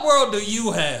world. What world do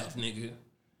you have, nigga?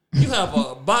 You have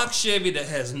a box Chevy that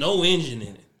has no engine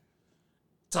in it.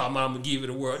 Talking about I'm gonna give you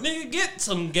the world. Nigga, get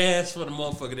some gas for the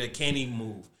motherfucker that can't even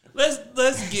move. Let's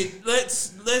get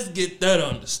that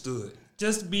understood.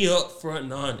 Just be upfront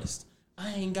and honest.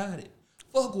 I ain't got it.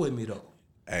 Fuck with me though.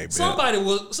 Hey, somebody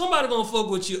gonna fuck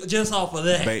with you just off of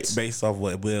that. Based off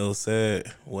what Will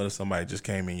said, what if somebody just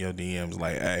came in your DMs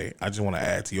like, hey, I just want to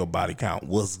add to your body count.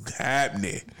 What's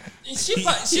happening? She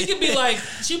could be like,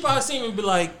 she probably see me and be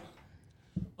like,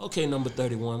 okay, number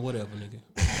 31, whatever, nigga.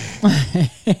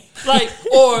 Like,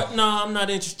 or nah, I'm not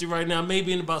interested right now.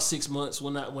 Maybe in about 6 months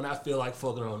when I feel like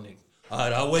fucking on nigga. All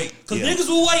right, I'll wait. Because niggas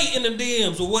will wait in the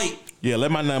DMs, will wait. Yeah,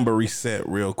 let my number reset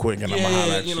real quick and I'm going to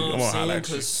holler at you. I'm going to holler at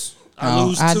you. I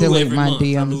lose I 2 delete every my month.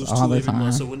 DMs I lose 2 all the every time.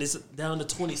 month. So when it's down to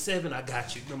 27, I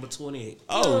got you. Number 28.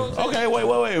 Oh, okay.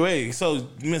 Wait. So,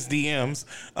 Miss DMs,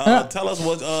 tell us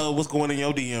what's going in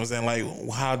your DMs and like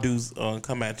how dudes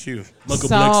come at you. Michael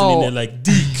Blackson in there like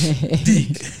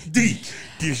Deke.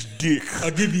 Dish dick. I'll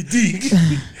give you Deke.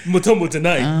 Matumbo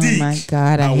tonight. Oh Deke. my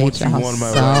God, I hate want you y'all on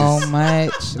my so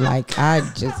much. Like, I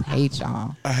just hate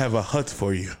y'all. I have a hut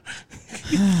for you.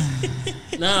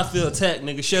 Now I feel attacked,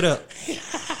 nigga. Shut up.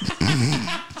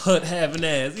 Hut having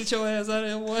ass. Get your ass out of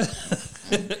there, boy.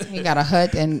 You got a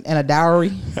hut and a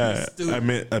dowry. I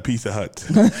meant a Pizza Hut.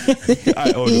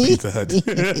 I ordered a Pizza Hut. You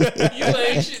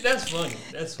ain't shit. That's funny.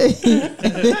 That's funny.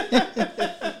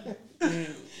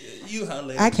 You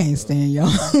hilarious. I can't stand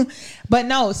y'all. But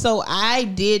no, so I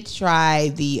did try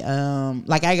the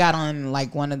like I got on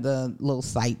like one of the little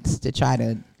sites to try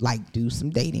to like do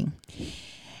some dating.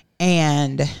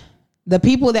 And the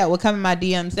people that would come in my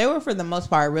DMs, they were for the most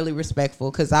part really respectful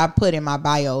because I put in my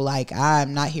bio like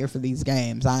I'm not here for these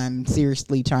games. I'm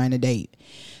seriously trying to date.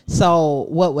 So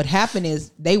what would happen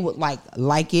is they would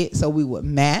like it, so we would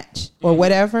match or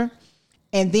whatever.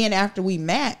 And then after we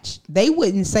matched, they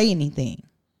wouldn't say anything.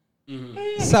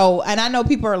 Mm-hmm. So, and I know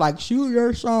people are like, shoot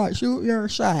your shot.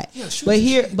 Yeah,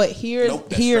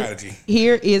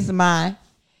 here is my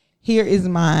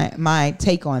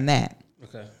take on that.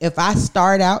 Okay. If I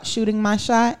start out shooting my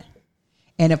shot,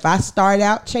 and if I start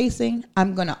out chasing,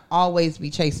 I'm gonna always be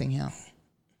chasing him.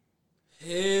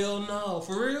 Hell no,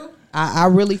 for real? I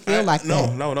really feel like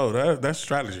that. No, that's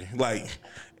strategy. Like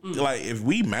if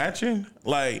we matching,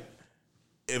 like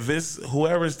if it's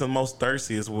whoever's the most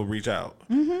thirstiest will reach out.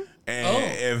 Mm-hmm.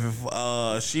 And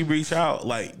if she reach out,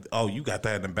 like, oh, you got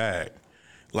that in the bag.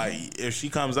 Like, if she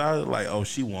comes out, like, oh,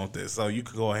 she want this. So you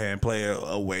could go ahead and play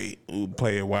it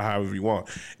play it however you want.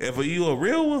 If you a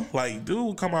real one, like,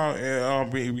 dude, come out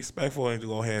and be respectful and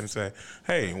go ahead and say,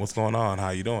 hey, what's going on? How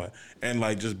you doing? And,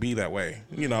 like, just be that way.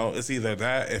 You know, it's either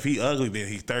that. If he ugly, then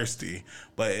he's thirsty.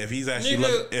 But if he's actually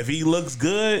if he looks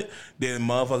good, then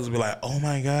motherfuckers be like, oh,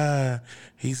 my God.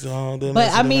 He's on the.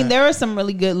 But I mean, there were some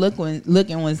really good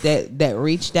looking ones that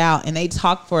reached out and they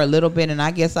talked for a little bit, and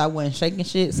I guess I wasn't shaking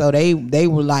shit, so they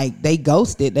were like they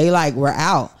ghosted. They like were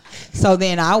out. So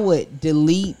then I would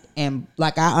delete and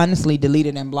like I honestly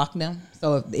deleted and blocked them.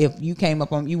 So if you came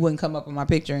up on, you wouldn't come up on my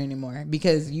picture anymore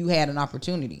because you had an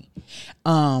opportunity.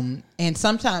 And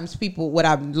sometimes people, what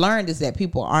I've learned is that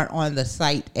people aren't on the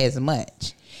site as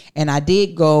much. And I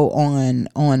did go on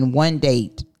one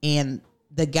date, and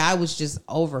the guy was just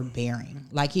overbearing.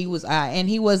 Like he was, and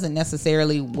he wasn't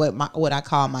necessarily what I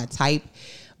call my type,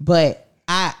 but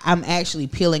I'm actually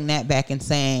peeling that back and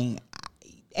saying,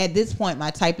 at this point,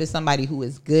 my type is somebody who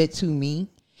is good to me.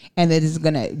 And that is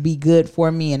going to be good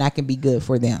for me, and I can be good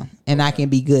for them, and I can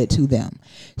be good to them.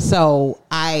 So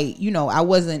I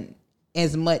wasn't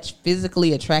as much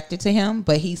physically attracted to him,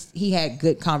 but he had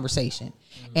good conversation,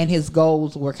 and his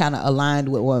goals were kind of aligned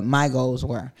with what my goals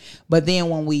were. But then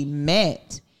when we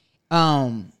met,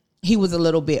 he was a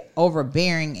little bit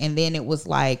overbearing, and then it was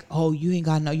like, oh, you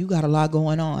got a lot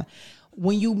going on.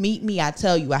 When you meet me, I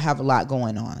tell you I have a lot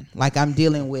going on. Like I'm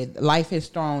dealing with, life has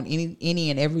thrown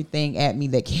any and everything at me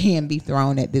that can be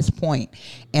thrown at this point.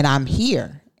 And I'm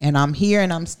here and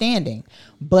I'm standing.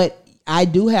 But I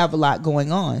do have a lot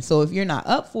going on. So if you're not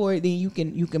up for it, then you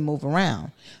can move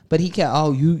around. But he kept,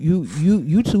 oh,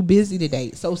 you too busy to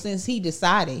date. So since he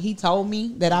told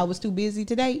me that I was too busy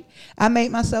to date, I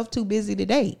made myself too busy to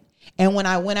date. And when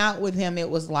I went out with him, it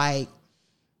was like,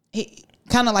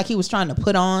 kind of like he was trying to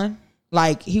put on.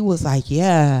 Like he was like,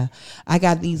 yeah, I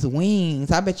got these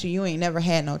wings. I bet you ain't never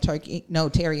had no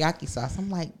teriyaki sauce. I'm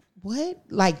like, what?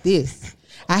 Like this.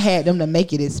 I had them to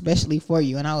make it especially for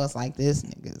you. And I was like, this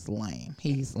nigga is lame.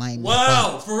 He's lame.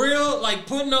 Wow, for real? Like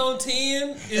putting on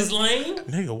 10 is lame?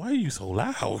 Nigga, why are you so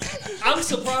loud? I'm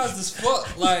surprised as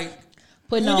fuck. Like,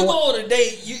 when you go on a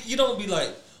date, you don't be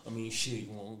like, I mean, shit,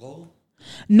 you want to go?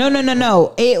 No.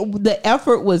 The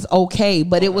effort was okay,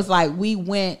 but it was like we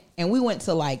went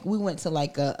to like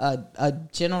a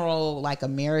general like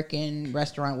American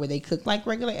restaurant where they cook like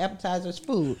regular appetizers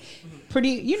food,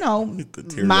 pretty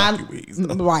mildly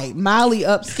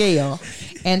upscale.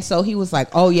 And so he was like,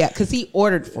 oh yeah, because he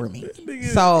ordered for me.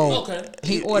 So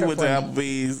he ordered for me. Got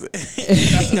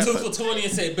the 2 for 20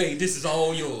 and said, babe, this is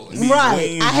all yours.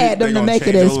 Right, I had them to make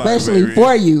it especially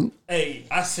for you. Hey,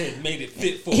 I said made it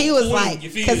fit for. He was queen, like,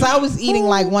 because I was eating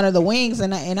like one of the wings,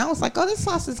 and I was like, oh, this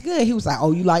sauce is good. He was like,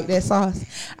 oh, you like that sauce?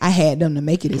 I had them to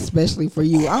make it especially for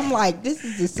you. I'm like, this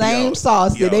is the same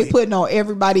sauce that they putting on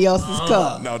everybody else's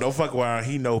cup. No, don't fuck around.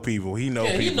 He know people. He know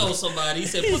people. He know somebody. He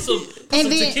said, put some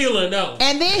tequila in that.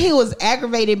 And then he was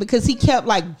aggravated because he kept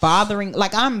like bothering.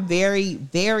 Like I'm very,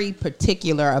 very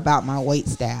particular about my wait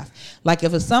staff. Like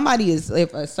if a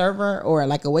server or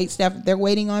like a wait staff, they're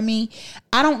waiting on me,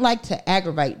 I don't like to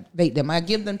aggravate them. I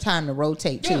give them time to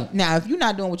rotate too. Now, if you're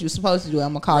not doing what you're supposed to do,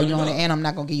 I'm gonna call you on it and I'm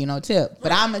not gonna give you no tip.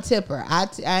 But I'm a tipper. I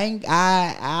ain't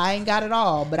got it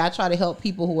all, but I try to help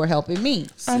people who are helping me.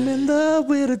 I'm in love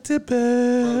with a tipper.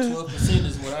 12%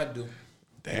 is what I do.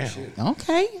 Damn.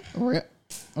 Okay,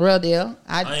 real deal.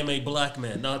 I am a black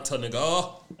man, not a nigga.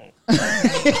 Oh.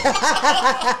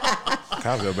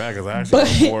 I feel bad because I actually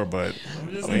have more, but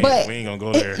we ain't gonna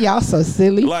go there. Y'all so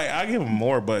silly. Like I give him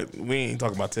more, but we ain't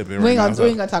talking about tipping. We ain't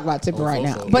gonna talk about tipping right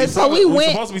now. But so we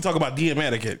went. Supposed to be talking about DM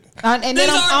etiquette. And then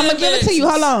I'm gonna give it to you.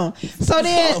 Hold on. So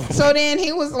then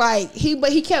he was like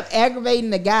but he kept aggravating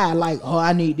the guy. Like, oh,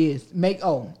 I need this.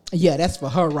 Yeah, that's for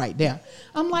her right there.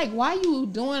 I'm like, why you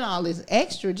doing all this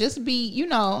extra? Just be,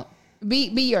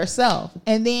 be yourself.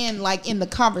 And then like in the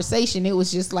conversation, it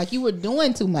was just like you were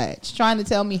doing too much, trying to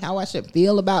tell me how I should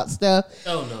feel about stuff.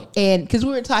 Oh no. And because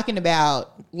we were talking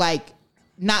about like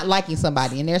not liking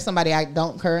somebody, and there's somebody I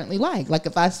don't currently like. Like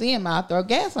if I see him, I'll throw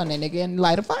gas on that nigga and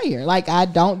light a fire. Like I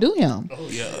don't do him. Oh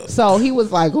yeah. So he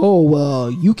was like, "Oh well,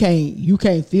 you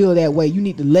can't feel that way. You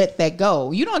need to let that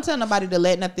go. You don't tell nobody to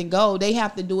let nothing go. They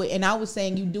have to do it." And I was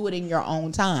saying, you do it in your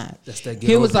own time. That's that.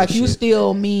 He was like, "You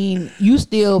still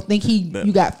think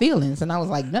you got feelings?" And I was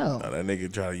like, "No." That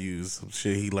nigga try to use some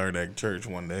shit he learned at church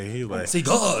one day. He like, see,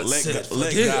 God let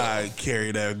God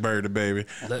carry that burden, baby.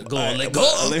 Let go, let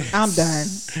go. I'm done.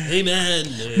 Amen.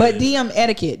 But DM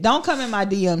etiquette. Don't come in my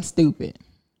DM stupid.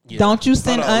 Yeah. Don't you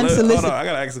send unsolicited. Hold on, I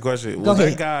gotta ask a question. Go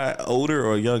ahead. That guy older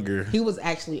or younger? He was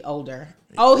actually older.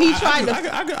 Oh, he tried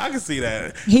to. I can see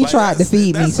that. He tried to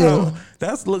feed me too.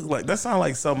 That sound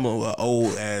like some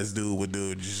old ass dude would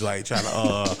do, just like trying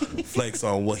to flex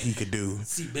on what he could do.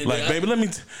 See, baby, like, baby, let me,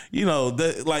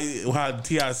 like how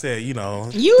T.I. said, you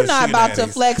not about to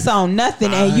flex on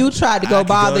nothing, and you tried to go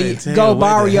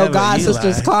borrow your god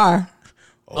sister's car.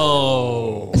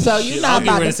 Oh, so you're not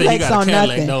about to flex on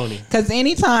nothing. Because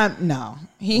anytime, no.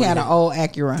 He had an old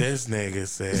Acura. This nigga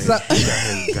said So- he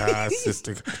got his god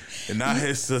sister, and not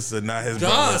his sister, not his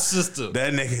brother. God sister.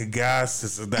 That nigga god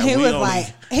sister. That He we was only,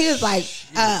 like,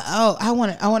 I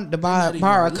wanted to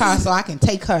borrow a car so I can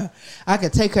take her. I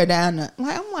could take her down.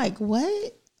 I'm like,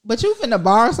 what? But you finna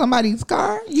borrow somebody's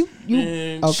car? You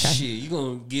Man, okay? shit, you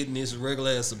gonna get in this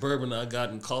regular ass Suburban I got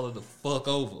and call it the fuck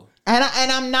over. And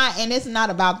I'm not, and it's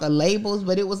not about the labels,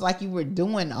 but it was like you were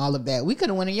doing all of that. We could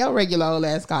have went in your regular old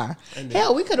ass car.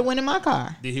 Hell, we could have went in my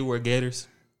car. Did he wear gaiters?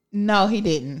 No, he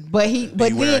didn't. But he wear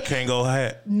a then Kango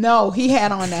hat. no, he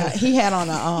had on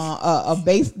a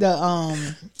base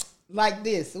like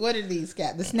this. What are these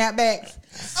cap? The snapbacks.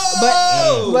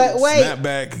 But wait. Snap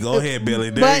back. Go ahead,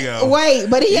 Billy. There you go. Wait,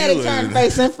 but he had You it turned is-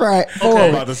 face in front. I'm Forward.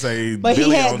 about to say, But he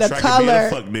Billy had on the track color-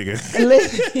 to being a fuck nigga.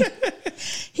 Listen,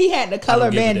 he had the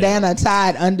color give a damn. bandana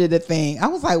tied under the thing. I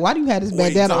was like, why do you have this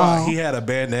Wait, bandana so on? he had a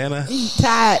bandana.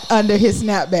 Tied under his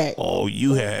snapback. Oh,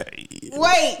 you had.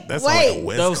 Wait, That's wait. like a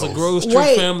West That was a Coast. Grove Street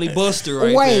Wait. family buster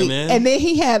right Wait, there, man. and then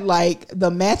he had like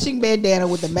the matching bandana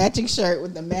with the matching shirt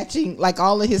with the matching, like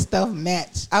all of his stuff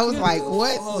matched. I was like,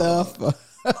 what the fuck?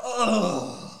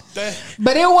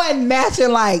 But it wasn't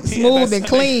matching like He had smooth that and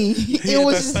clean. He It had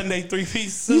was that just, Sunday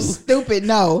 3-piece you suit. stupid.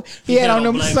 No, he had had on on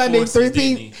them black Sunday forces, 3 didn't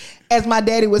piece. he? As my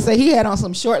daddy would say, he had on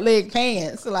some short leg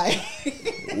pants. Like,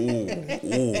 Ooh.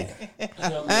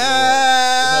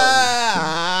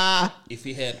 If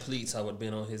he had pleats, I would have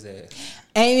been on his ass.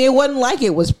 and it wasn't like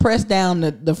it was pressed down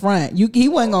the front. He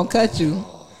wasn't gonna cut you.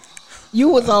 You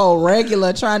was all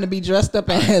regular trying to be dressed up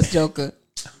as Joker.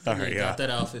 All right, Got yeah. that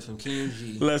outfit from King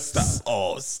G. Let's stop.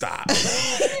 Oh, stop.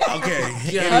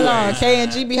 Okay. Hold on, K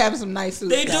and G be having some nice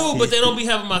suits. They guys. do, but they don't be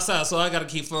having my size, so I gotta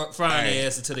keep frying their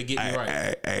ass until they get me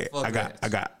right. Hey, Fuck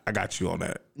I got you on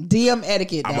that. DM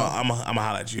etiquette. I'm Though. gonna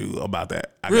holler at you about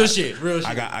that. Real shit.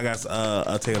 I got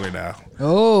a Taylor now.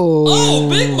 Oh,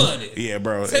 Big money. Yeah,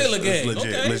 bro. Taylor it's gang, legit,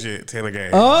 okay. legit Taylor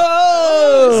gang.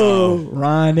 Oh,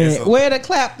 Ronnie. it's a- Where the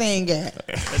clap thing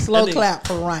at? Slow That nigga- clap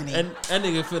for Ronnie. And that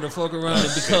nigga finna fuck around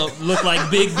and look like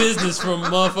big business from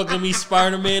motherfucking me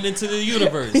Spider-Man into the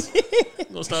universe.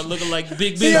 Gonna start looking like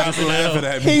big business. Stop laughing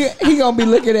at me. He gonna be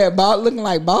looking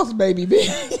like boss baby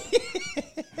bitch.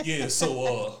 Yeah,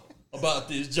 so about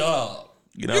this job.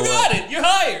 You know You what? got it. You're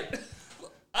hired.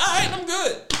 All right, I'm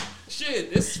good. Shit,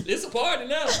 it's a party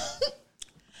now.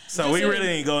 So we really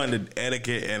ain't going to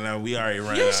etiquette, and we already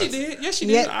ran. Yes, out. she did. Yes, she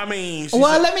Yeah. did. I mean,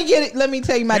 Well, let me get it. Let me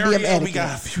tell you my hurry DM up,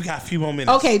 etiquette. we got a few more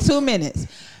minutes. Okay, 2 minutes.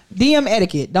 DM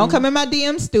etiquette. Don't come in my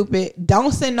DM stupid.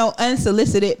 Don't send no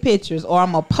unsolicited pictures or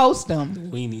I'm gonna post them.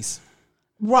 Weenies.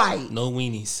 Right. No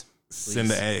weenies. Send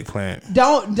the eggplant,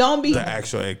 Don't be. the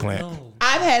actual eggplant.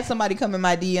 I've had somebody come in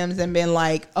my DMs and been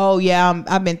like, "Oh yeah,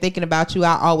 I've been thinking about you.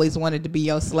 I always wanted to be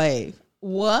your slave."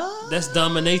 What? That's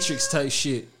dominatrix type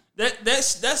shit.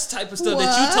 That's type of stuff that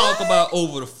What? you talk about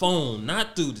over the phone,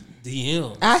 not through the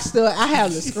DM. I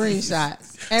have the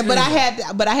screenshots, but I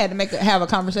had to have a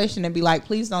conversation and be like,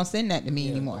 "Please don't send that to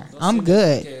me anymore. Don't I'm send me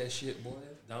that good." Cash shit, boy.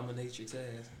 Dominatrix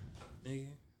ass, nigga.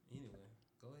 Anyway,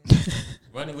 go ahead.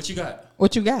 Ronnie, what you got?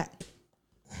 What you got?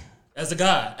 As a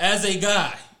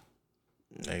guy.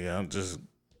 Nigga, I'm just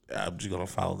gonna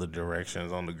follow the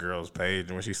directions on the girl's page,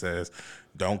 and when she says,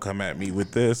 "Don't come at me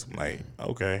with this," I'm like,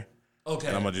 okay, Okay.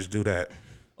 and I'm gonna just do that.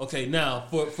 Okay, now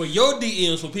for your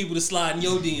DMs, for people to slide in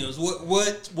your DMs,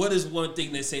 what is one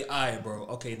thing they say, all right, bro,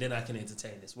 okay, then I can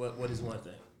entertain this. What is one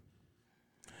thing?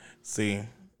 See,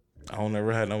 I don't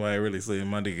never had nobody really slid in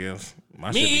my DMs.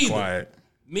 My Me shit be either. quiet.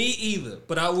 Me either,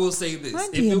 but I will say this: My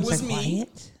if it DMs was are me,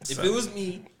 quiet. if it was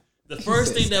me, the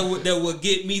first thing that would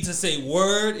get me to say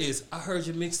word is, I heard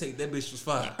your mixtape. That bitch was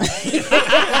fire.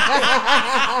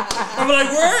 I'm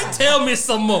like, word? Tell me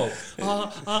some more.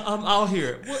 I'm out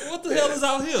here. What the hell is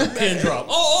out here? Pin drop.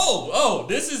 Oh,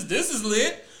 this is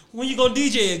lit. When you gonna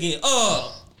DJ again?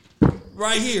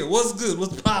 Right here. What's good?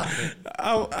 What's poppin'?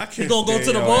 I can't. You gonna go stand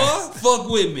to the your bar? ass. Fuck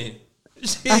with me.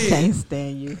 Shit. I can't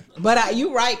stand you. But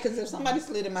you right, because if somebody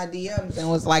slid in my DMs and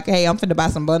was like, "Hey, I'm finna buy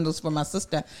some bundles for my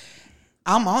sister,"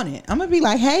 I'm on it. I'm gonna be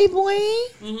like, "Hey, boy."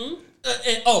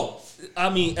 I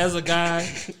mean, as a guy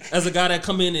that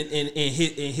come in and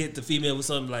hit the female with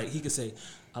something, like he could say,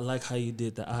 I like how you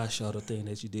did the eyeshadow thing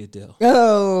that you did there.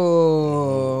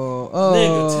 Oh,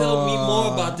 Nigga, tell me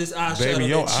more about this eyeshadow Baby,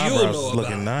 your that you eyebrows know is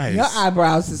looking about. nice. your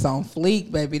eyebrows is on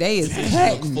fleek, baby. They is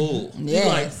cutting. Full. You Yes.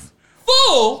 like,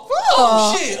 full?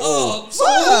 Oh, shit. So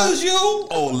who is you?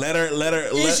 Oh, let her.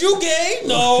 Is you gay?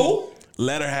 No.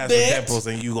 Let her have Bitch. some dimples,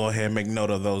 and you go ahead and make note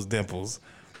of those dimples.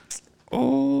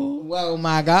 Oh, Whoa,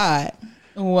 my God.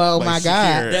 Well, Like, my Shakira.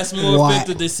 God. That's more What?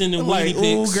 effective than sending Like, weenie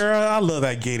ooh, pics. girl, I love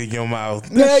that gate in your mouth.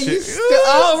 Yeah, That you shit- still,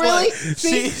 oh, Ooh, really? like,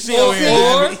 See? she over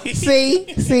here. Or-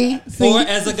 See. Or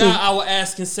as a guy, I would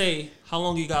ask and say, how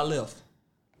long you got left?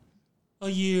 A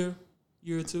year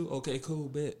or two. Okay, cool,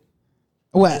 bet.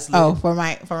 What? That's lit. Oh, for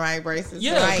my braces.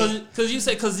 Yeah, right.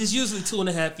 because it's usually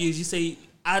 2.5 years. You say,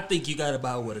 I think you got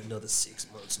about another 6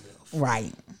 months left.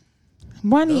 Right.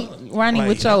 Ronnie, Like-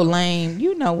 with your lame,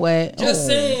 you know what? Just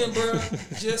saying, bro.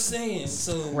 Just saying.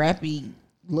 So Scrappy,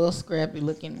 little scrappy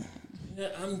looking. yeah,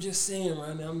 I'm just saying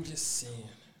right now. I'm just saying.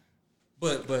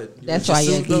 But That's why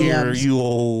you Here, you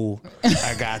old.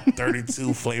 I got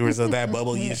 32 flavors of that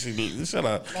bubble. You should shut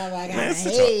up. Oh my God. Man,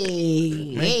 shut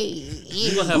Hey.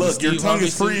 you gonna have a Look, your Steve tongue Harvey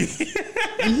is free. suit?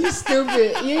 You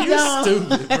stupid. You dumb.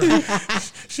 Stupid, bro.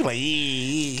 She like,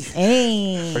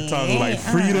 Hey. her tongue is like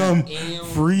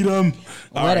freedom.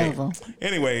 All Whatever. right.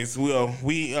 Anyways,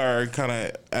 we are kind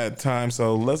of at time,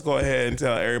 so let's go ahead and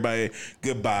tell everybody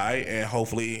goodbye, and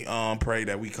hopefully pray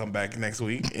that we come back next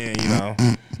week.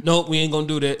 And Nope, we ain't gonna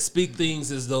do that. Speak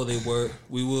things as though they were.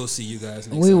 We will see you guys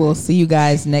next We time. will see you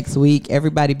guys next week.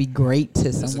 Everybody be great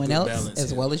to someone good else balance,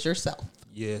 as yeah. well as yourself.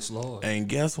 Yes, Lord. and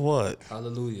guess what?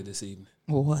 Hallelujah this evening.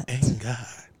 What? Thank God.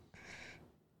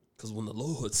 Because when the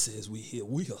Lord says we here,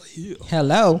 we are here.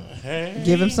 Hello.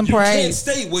 Give him some You can't praise.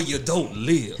 stay where you don't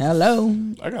live. Hello.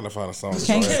 I gotta find a song.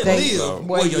 Can't for stay that.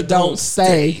 where you don't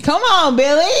stay. Come on,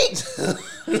 Billy.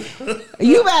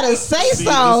 You better say See,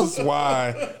 so. this is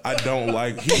why I don't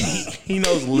like. He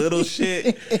knows little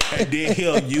shit, and then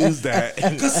he'll use that.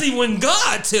 Because see, when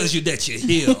God tells you that you're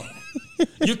here,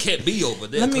 you can't be over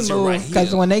there Let me because you're right move, because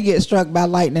here. when they get struck by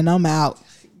lightning, I'm out.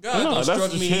 God No, gonna that's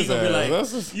struck just me, his he's gonna be ass. like,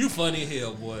 That's just- you funny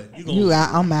hell, boy.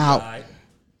 I'm out. Right.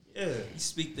 Yeah, you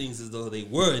speak things as though they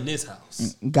were in this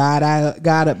house. God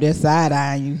up there side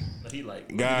eyeing you. He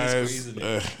like, look at this Guys, crazy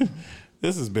nigga.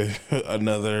 this has been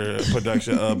another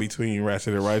production of Between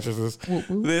Ratchet and Righteousness.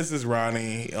 This is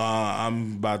Ronnie.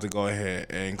 I'm about to go ahead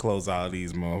and close out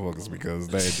these motherfuckers because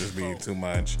they just being too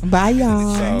much. Bye,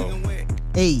 y'all. So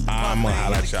Hey, I'm gonna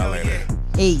holler at y'all later.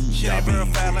 hey. Y'all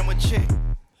verified, I'm a chick.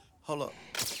 Hold up.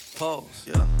 Pose.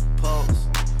 Yeah. Pose.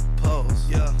 Pose.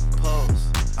 Yeah.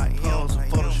 Pose. I am. It's a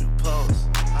photo shoot. Pose.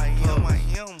 I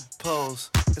am.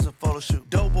 Pose. It's a photo shoot.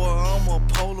 Dope boy, I'm a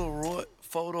Polaroid.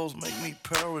 Photos make me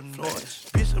paranoid.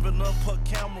 Bitch, I've been up her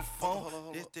camera phone.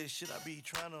 This shit I be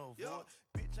trying to avoid.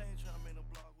 Bitch, I ain't trying to make no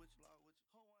blog.